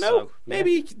mythos.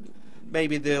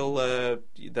 Maybe they'll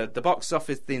the box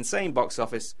office, the insane box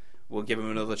office, will give them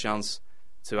another chance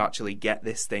to actually get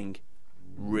this thing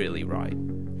really right.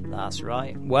 That's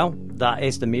right. Well, that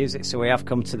is the music, so we have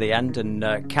come to the end,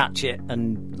 and catch it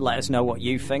and let us know what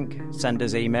you think. Send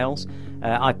us emails.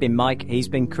 I've been Mike, he's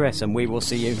been Chris, and we will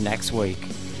see you next week.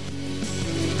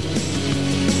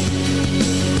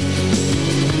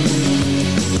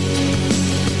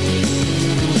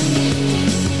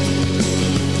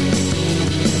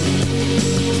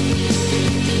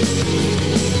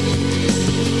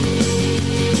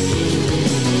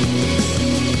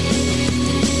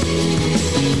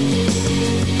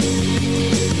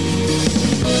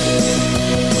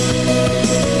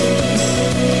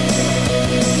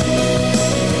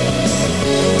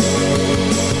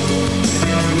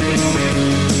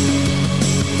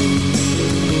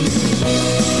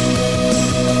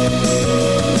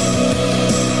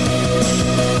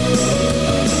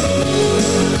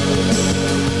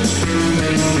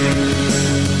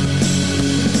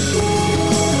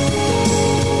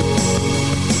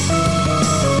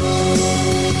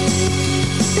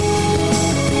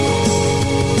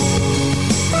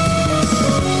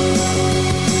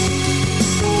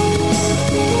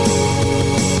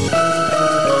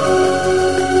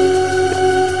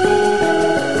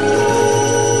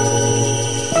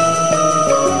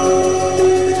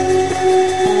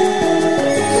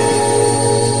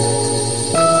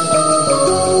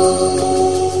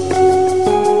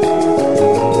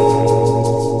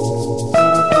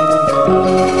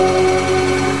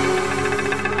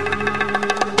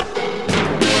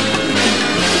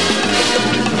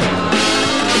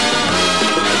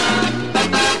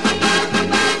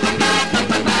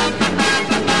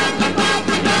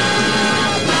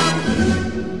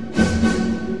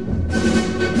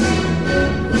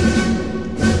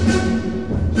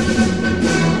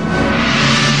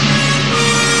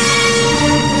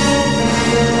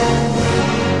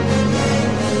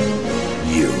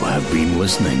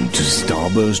 Listening to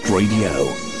Starburst Radio,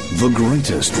 the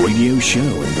greatest radio show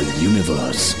in the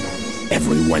universe.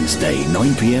 Every Wednesday,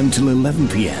 9 p.m. till 11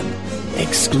 p.m.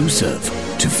 Exclusive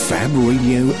to Fab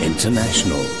Radio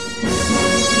International.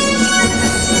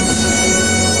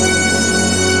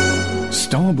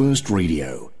 Starburst Starburst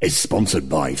Radio is sponsored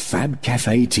by Fab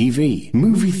Cafe TV,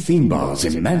 movie theme bars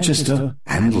in Manchester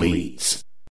and Leeds.